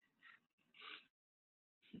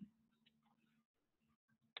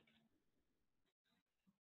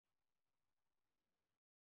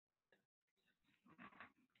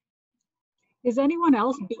 Is anyone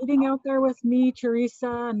else beading out there with me,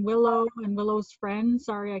 Theresa and Willow and Willow's friend?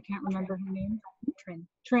 Sorry, I can't remember her name.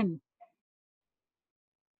 Trin.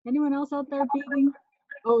 Anyone else out there beading?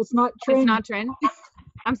 Oh, it's not Trin. It's not Trin.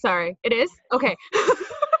 I'm sorry. It is? Okay.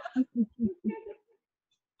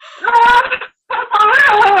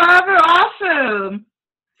 Awesome.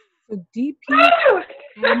 So DP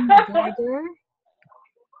McGregor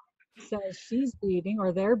says she's beading,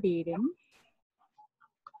 or they're beading.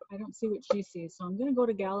 I don't see what she sees, so I'm going to go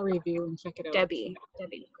to gallery view and check it out. Debbie.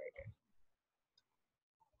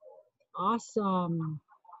 Awesome.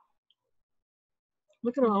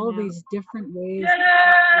 Look at all these different ways.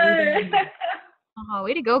 Oh,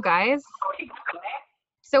 way to go, guys.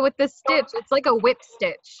 So with the stitch, it's like a whip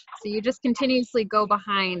stitch. So you just continuously go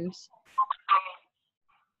behind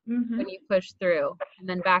when you push through and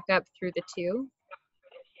then back up through the two.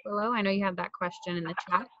 Willow, I know you have that question in the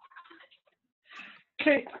chat.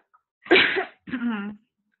 Okay.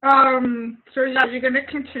 So yeah, you're gonna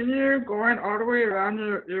continue going all the way around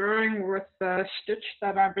your earring with the stitch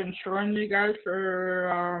that I've been showing you guys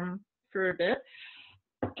for a bit.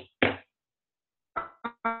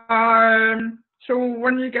 So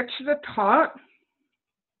when you get to the top,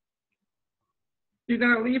 you're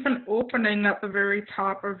gonna leave an opening at the very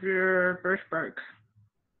top of your birthmark.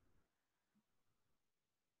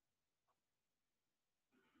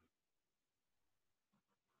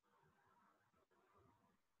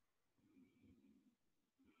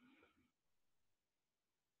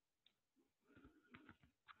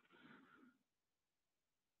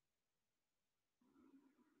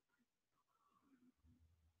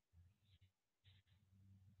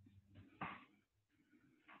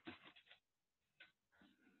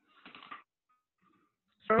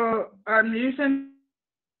 So I'm using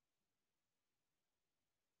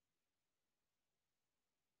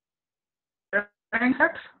earring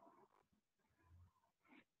hooks.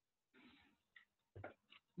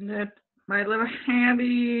 With my little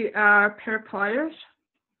handy pair of pliers.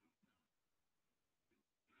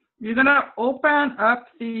 You're gonna open up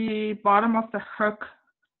the bottom of the hook.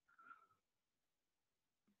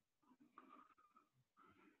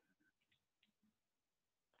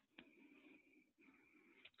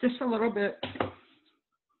 Just a little bit.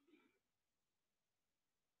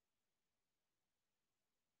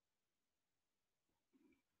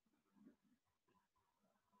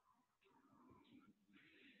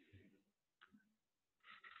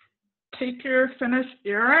 Take your finished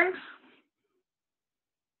earring.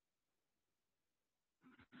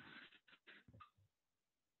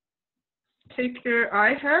 Take your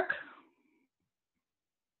eye hook.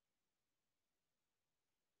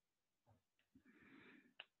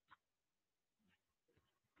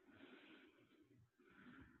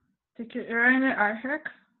 Take your earring and eye hook.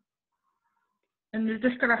 And you're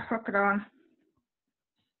just gonna hook it on.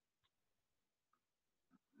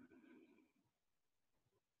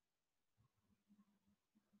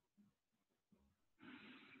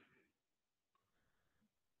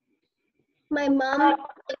 My mom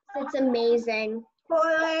thinks it's amazing.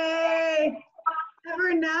 Boy,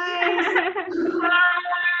 ever nice.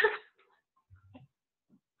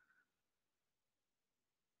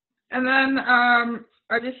 And then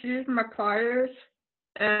I just use my pliers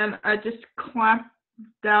and I just clamp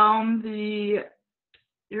down the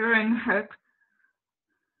earring hook.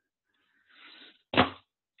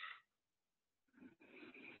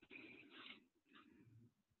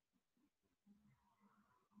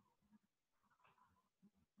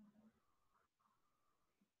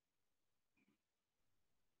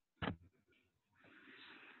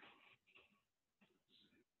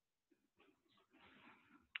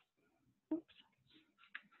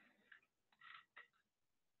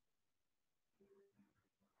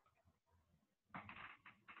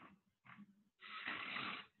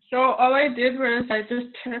 So all I did was I just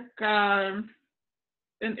took an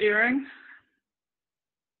earring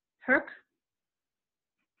hook,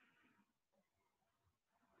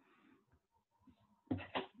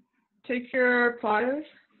 take your pliers,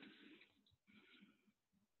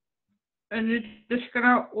 and you're just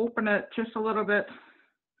gonna open it just a little bit.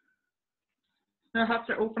 You don't have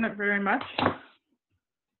to open it very much.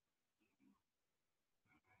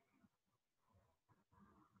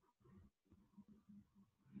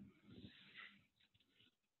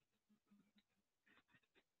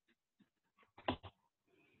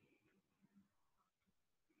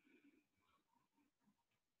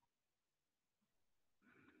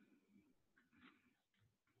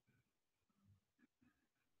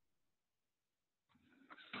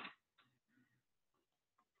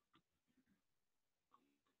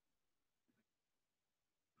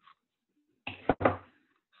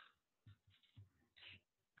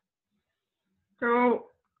 So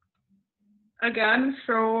again,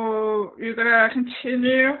 so you're gonna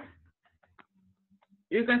continue.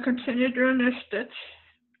 You can continue doing this stitch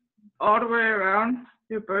all the way around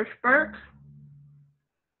your birchbark.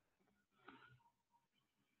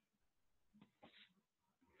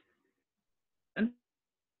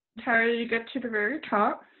 Until you get to the very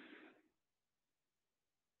top.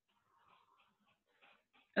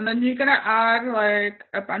 And then you're gonna add like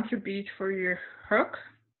a bunch of beads for your hook.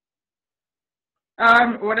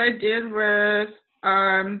 What I did was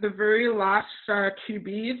the very last 2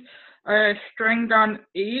 beads, I stringed on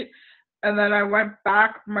 8, and then I went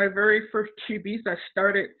back my very first 2 beads I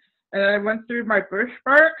started, and I went through my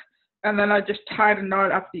birchbark, and then I just tied a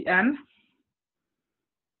knot at the end.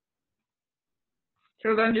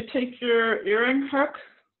 So then you take your earring hook,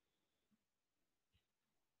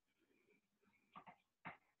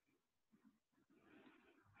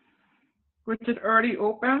 which is already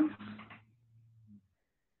open.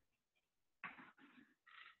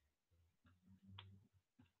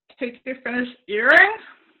 Take your finished earring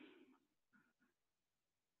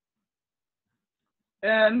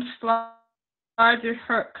and slide your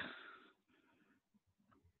hook.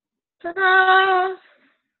 Ta-da!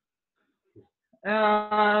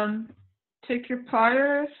 Take your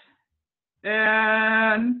pliers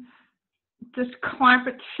and just clamp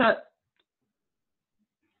it shut.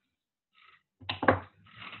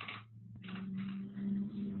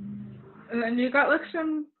 And then you got like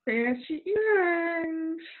some fancy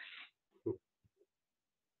earrings.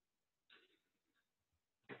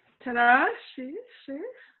 Ta-da! See?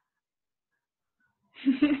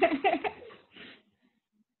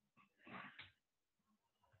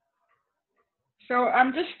 So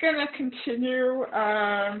I'm just gonna continue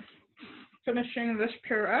finishing this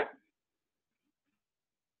pirouette.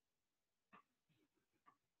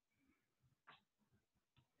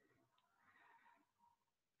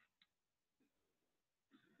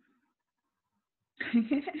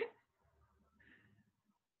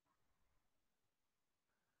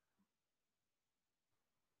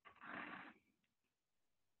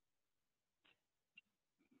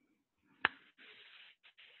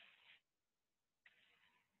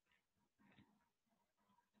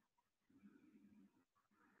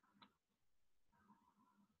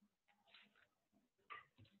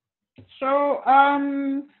 So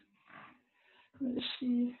let's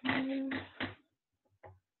see here.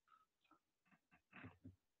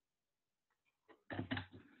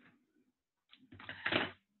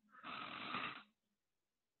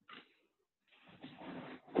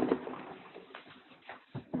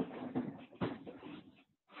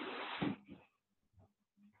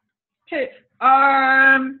 Okay,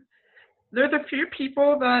 there's a few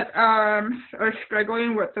people that are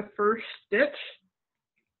struggling with the first stitch,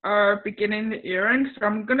 beginning the earring. So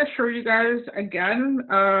I'm gonna show you guys again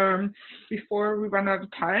before we run out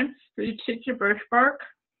of time. So you take your birchbark,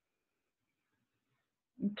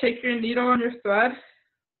 take your needle and your thread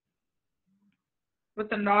with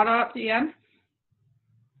the knot at the end.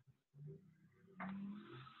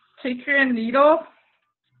 Take your needle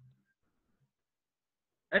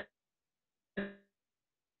and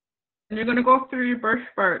you're gonna go through your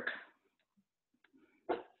birchbark.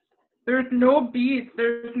 There's no beads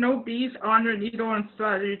on your needle and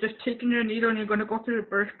thread. You're just taking your needle and you're going to go through the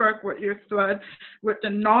birchbark with your thread with the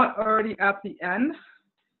knot already at the end.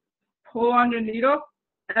 Pull on your needle.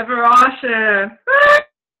 Ever awesome.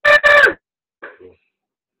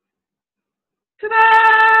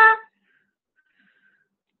 Ta-da!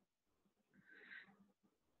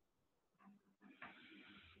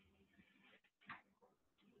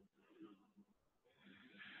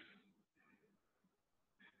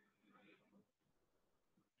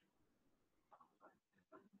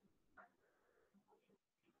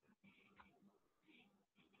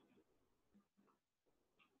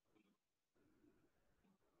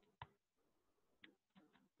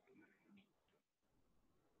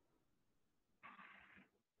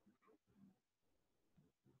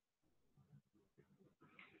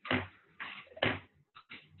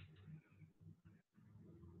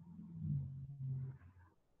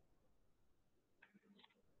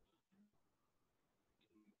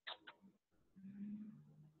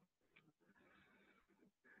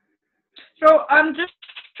 So I'm just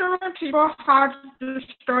showing people how to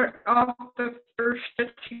start off the first stitch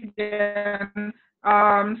again.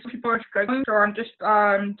 Some people are struggling, so I'm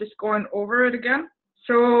just going over it again.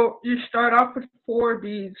 So you start off with 4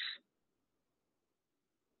 beads.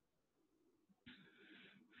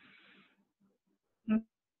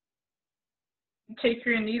 Take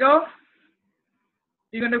your needle.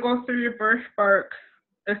 You're going to go through your birch bark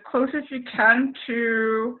as close as you can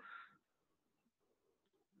to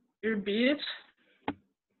your beads. Okay,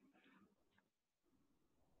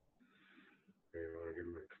 you want to give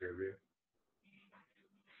them a clear view?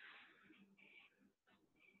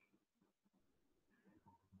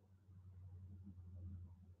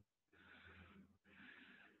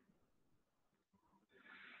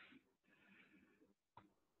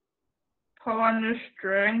 Pull on your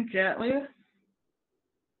string gently.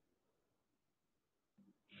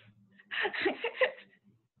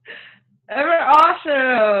 Ever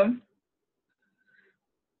awesome.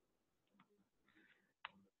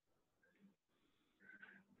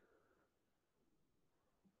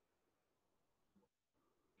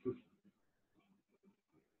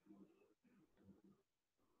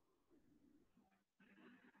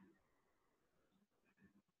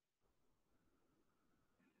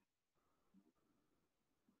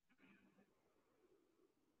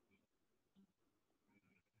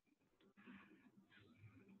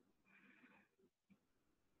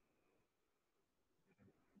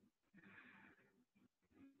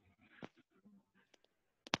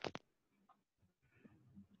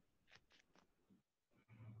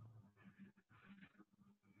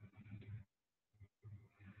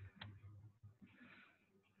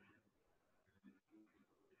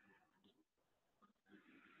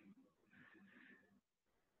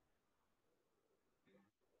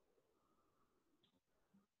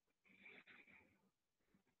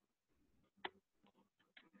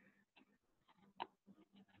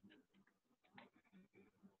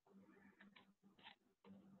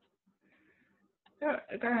 Yeah,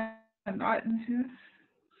 I got a knot in here.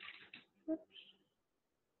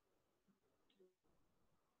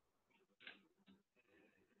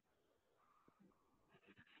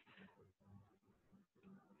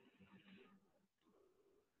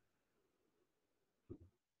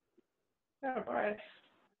 Oh boy.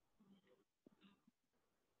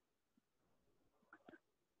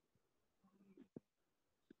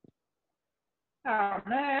 Oh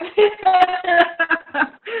man.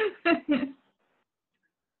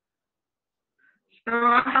 So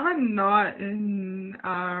I have a knot in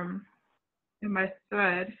my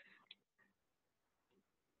thread.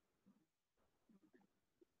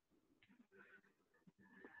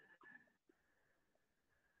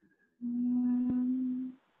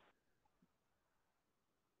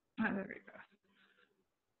 There we go.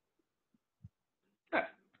 Good.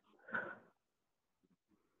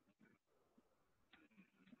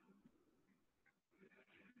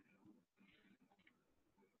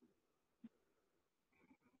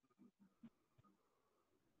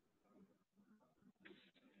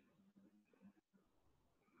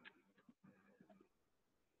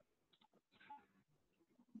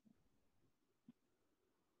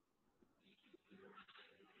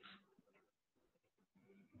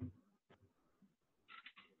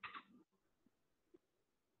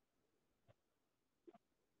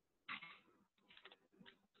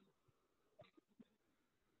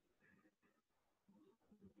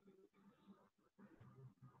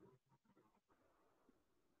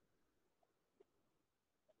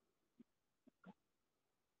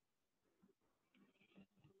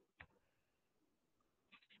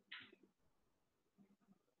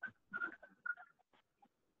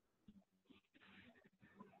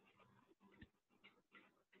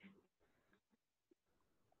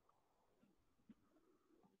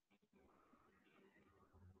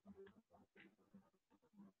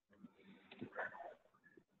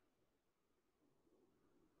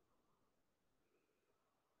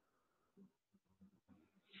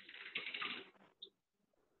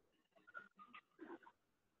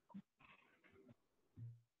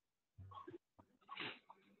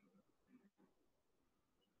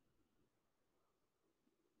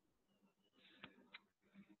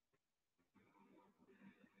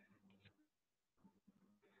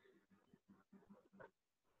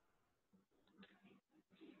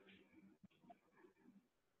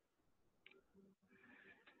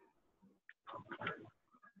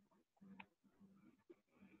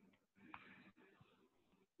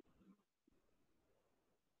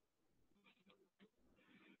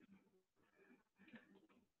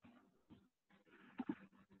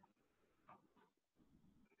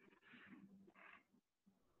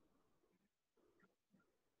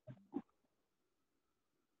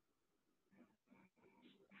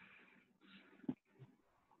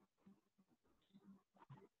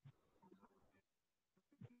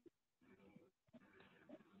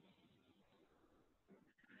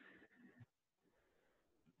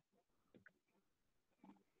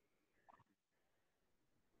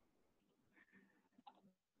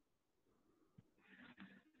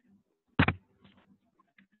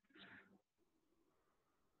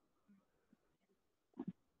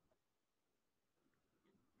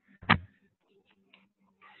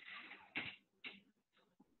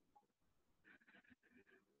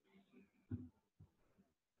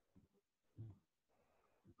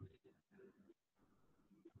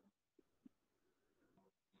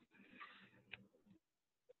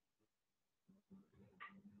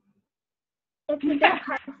 it's a bit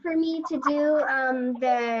hard for me to do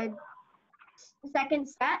the second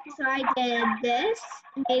step, so I did this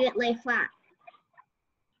and made it lay flat.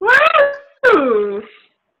 Woo!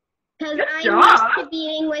 Because Good I'm job. used to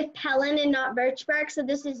beading with pellin and not birch bark, so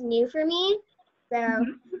this is new for me. So,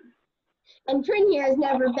 and Trin here has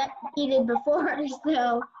never beaded before,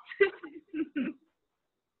 so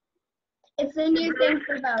it's a new thing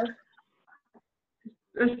for both.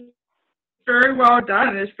 It's very well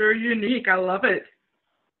done. It's very unique. I love it.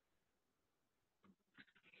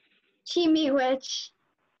 Chimmy witch.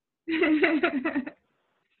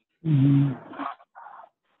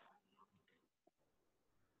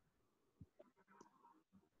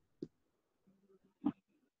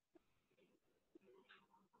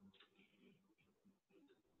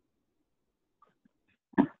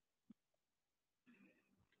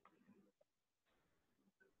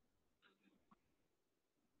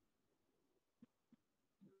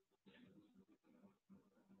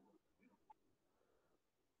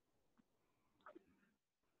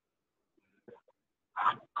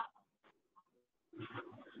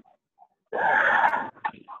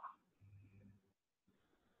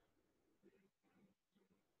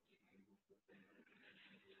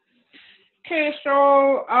 Okay,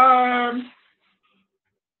 so I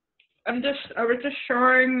was just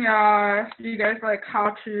showing you guys like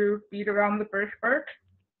how to bead around the birch bark.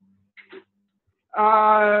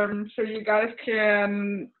 So you guys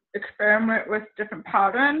can experiment with different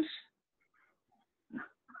patterns.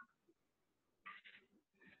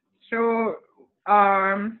 So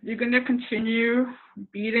you're gonna continue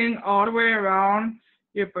beading all the way around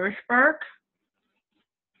your birch bark.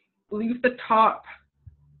 Leave the top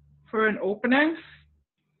for an opening.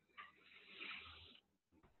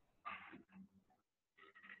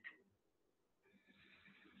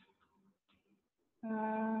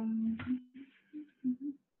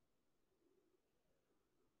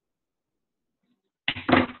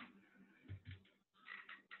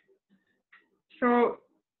 So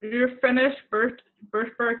your finished birch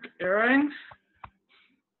bark earrings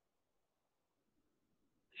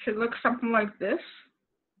should look something like this.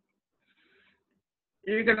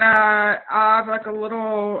 You're gonna add like a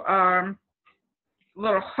little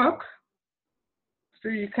hook, so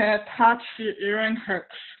you can attach your earring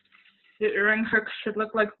hooks. Your earring hooks should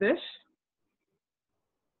look like this.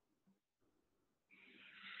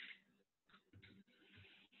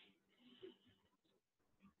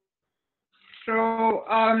 So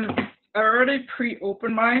I already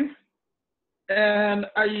pre-opened mine, and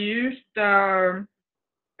I used a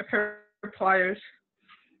pair of pliers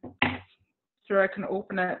so I can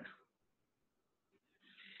open it.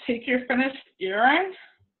 Take your finished earring.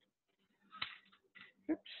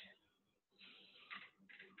 Oops.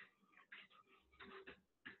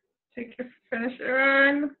 Take your finished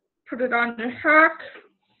earring, put it on your hook.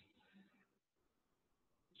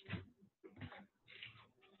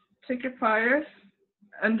 Take your pliers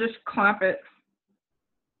and just clamp it.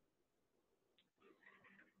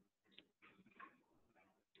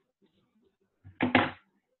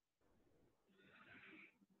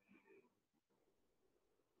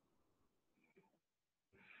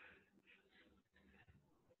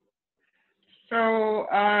 So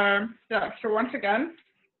yeah, so once again,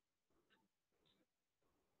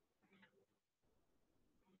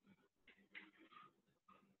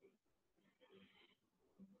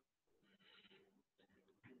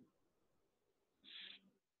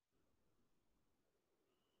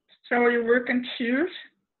 so you work in twos.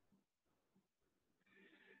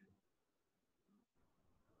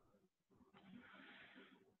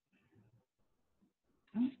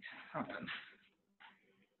 Hold on.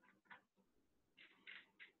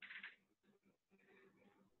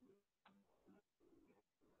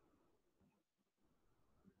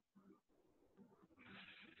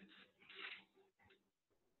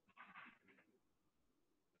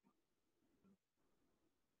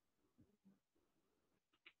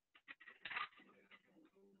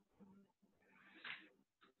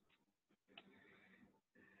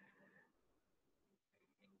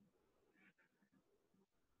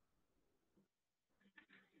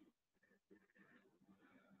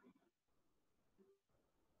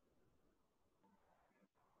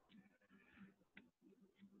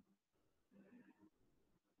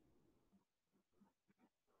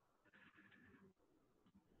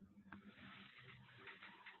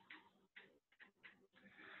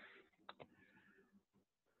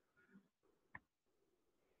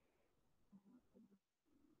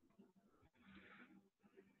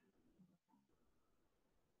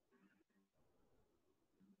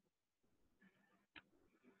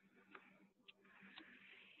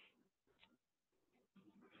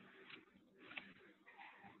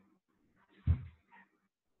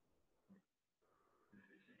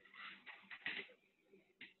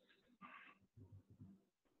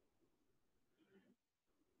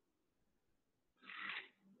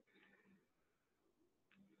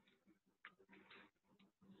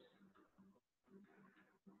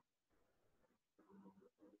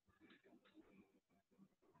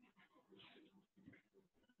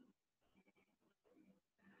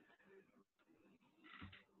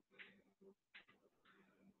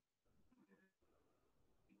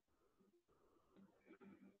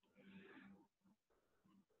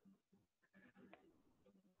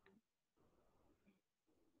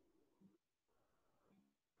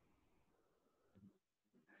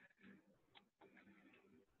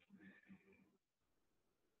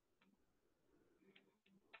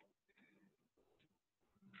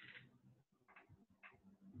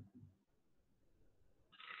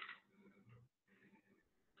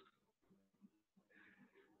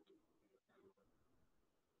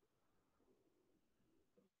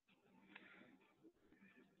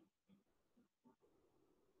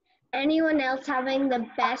 anyone else having the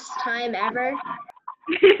best time ever?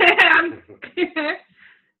 Yeah.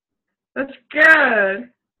 That's good.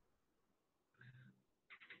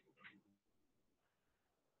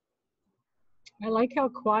 I like how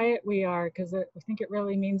quiet we are because I think it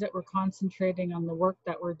really means that we're concentrating on the work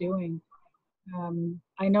that we're doing.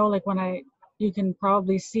 I know, like when you can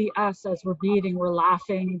probably see us as we're beading, we're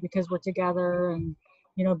laughing because we're together and,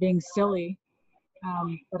 you know, being silly.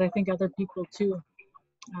 But I think other people too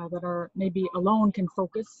that are maybe alone can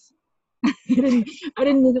focus. I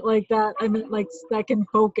didn't mean it like that. I meant like that can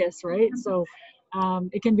focus, right? So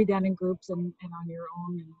it can be done in groups and on your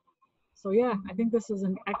own. And so yeah, I think this is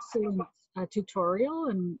an excellent tutorial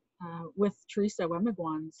and with Theresa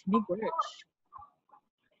Wemigwans. Miigwech.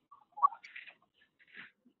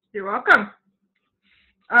 You're welcome.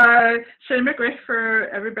 Shane McGriff for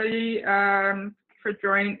everybody for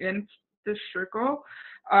joining in this circle.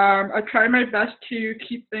 I try my best to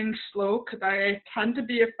keep things slow because I tend to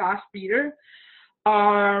be a fast beater.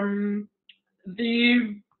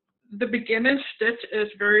 The beginning stitch is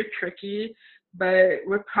very tricky, but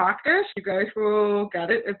with practice, you guys will get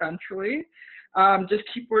it eventually. Just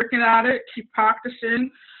keep working at it, keep practicing.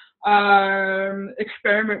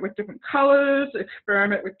 Experiment with different colors,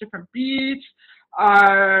 experiment with different beads.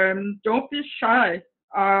 Don't be shy.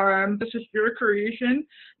 This is your creation.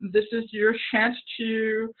 This is your chance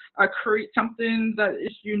to create something that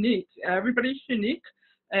is unique. Everybody's unique,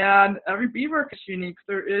 and every beadwork is unique.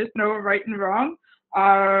 There is no right and wrong.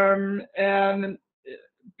 And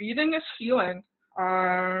beading is healing.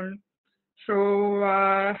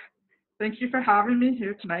 So thank you for having me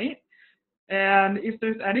here tonight. And if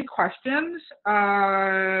there's any questions,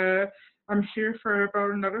 I'm here for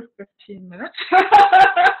about another 15 minutes.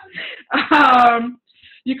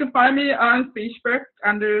 You can find me on Facebook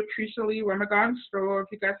under Theresa Lee Wemigwans. So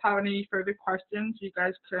if you guys have any further questions, you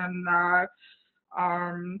guys can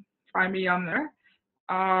find me on there.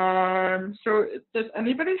 So does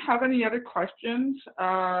anybody have any other questions?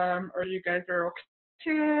 Or you guys are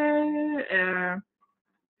okay?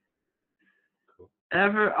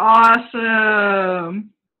 Ever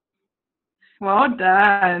awesome. Well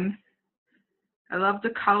done. I love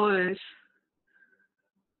the colors.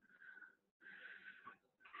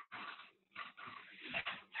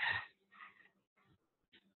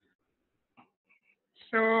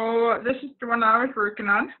 So this is the one I was working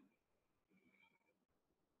on.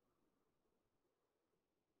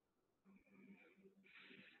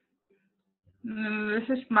 This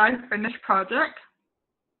is my finished project.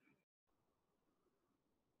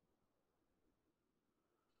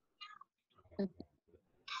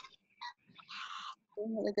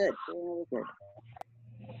 Doing really good. Doing really good.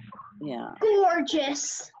 Yeah.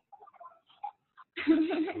 Gorgeous.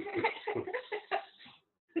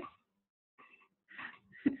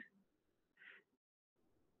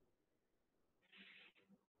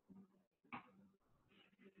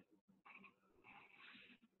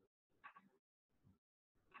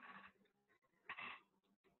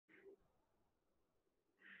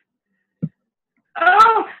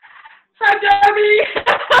 Oh, hi Debbie.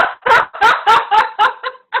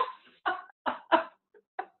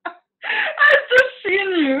 I've just seen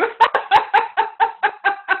you.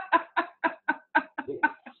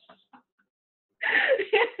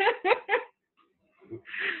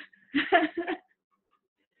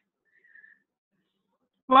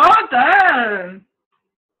 Well done.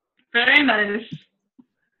 Very nice.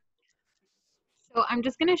 So I'm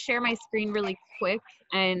just going to share my screen really quick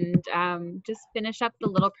and just finish up the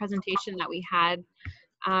little presentation that we had.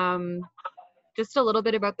 Just a little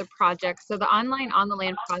bit about the project. So the online On the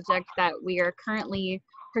Land project that we are currently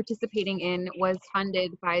participating in was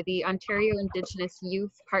funded by the Ontario Indigenous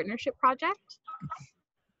Youth Partnership Project.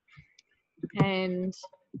 And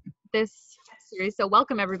this series, so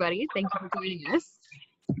welcome everybody. Thank you for joining us.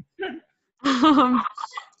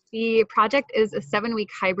 The project is a 7-week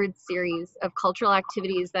hybrid series of cultural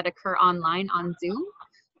activities that occur online on Zoom.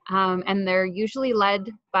 And they're usually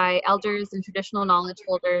led by elders and traditional knowledge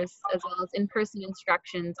holders, as well as in-person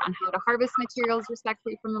instructions on how to harvest materials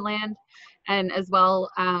respectfully from the land, and as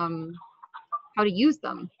well how to use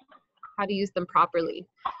them properly.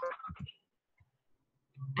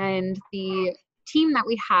 And the team that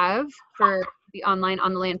we have for the online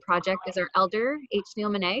On the Land project is our elder, H. Neil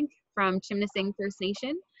Maneg from Chimnasing First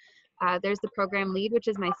Nation. There's the program lead, which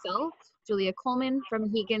is myself, Julia Coleman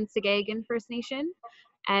from Mohegan-Sagagan First Nation,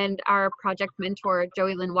 and our project mentor,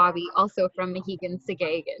 Joey Linwabi, also from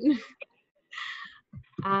Mohegan-Sagagan.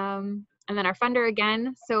 And then our funder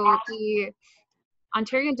again. So the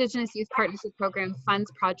Ontario Indigenous Youth Partnership Program funds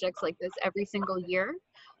projects like this every single year.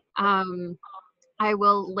 I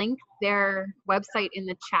will link their website in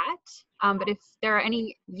the chat. But if there are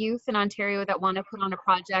any youth in Ontario that want to put on a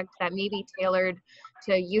project that may be tailored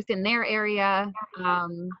to youth in their area,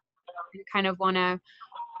 and kind of want to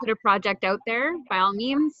put a project out there, by all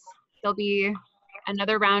means, there'll be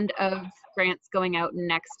another round of grants going out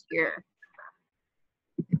next year.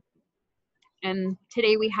 And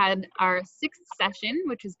today we had our 6th session,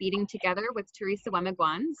 which was Beading Together with Theresa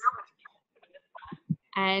Wemigwans.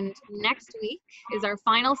 And next week is our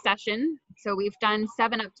final session. So we've done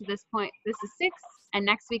 7 up to this point. This is 6, and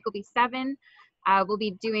next week will be 7. We'll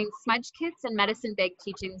be doing smudge kits and medicine bag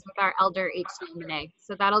teachings with our elder H.C. Monet.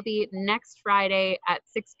 So that'll be next Friday at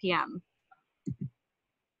 6 p.m.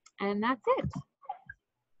 And that's it.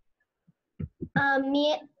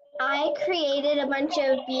 I created a bunch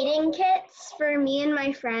of beading kits for me and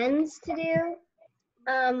my friends to do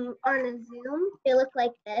on a Zoom. They look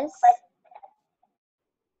like this.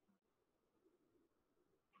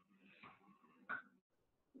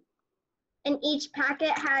 And each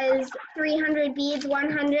packet has 300 beads,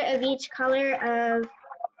 100 of each color of,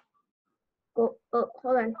 hold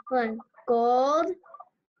on, gold,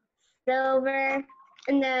 silver,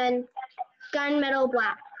 and then gunmetal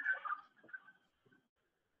black.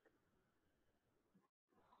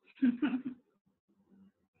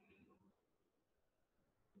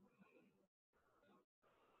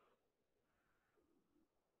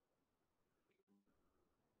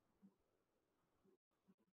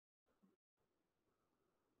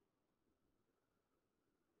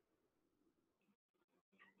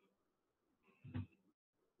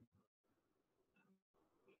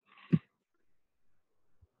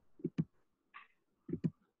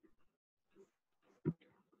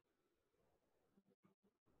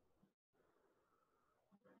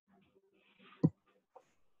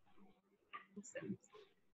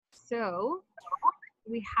 So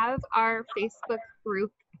we have our Facebook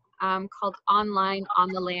group called Online on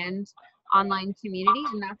the Land Online Community,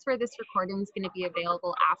 and that's where this recording is going to be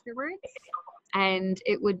available afterwards. And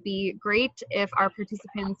it would be great if our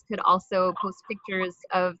participants could also post pictures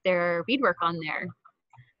of their beadwork on there.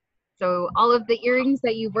 So all of the earrings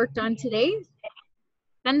that you worked on today,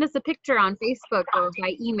 send us a picture on Facebook or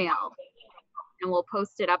by email, and we'll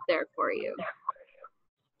post it up there for you.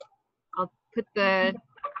 I'll put the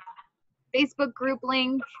Facebook group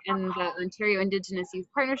link and the Ontario Indigenous Youth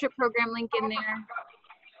Partnership Program link in there.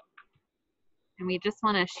 And we just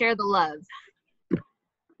want to share the love.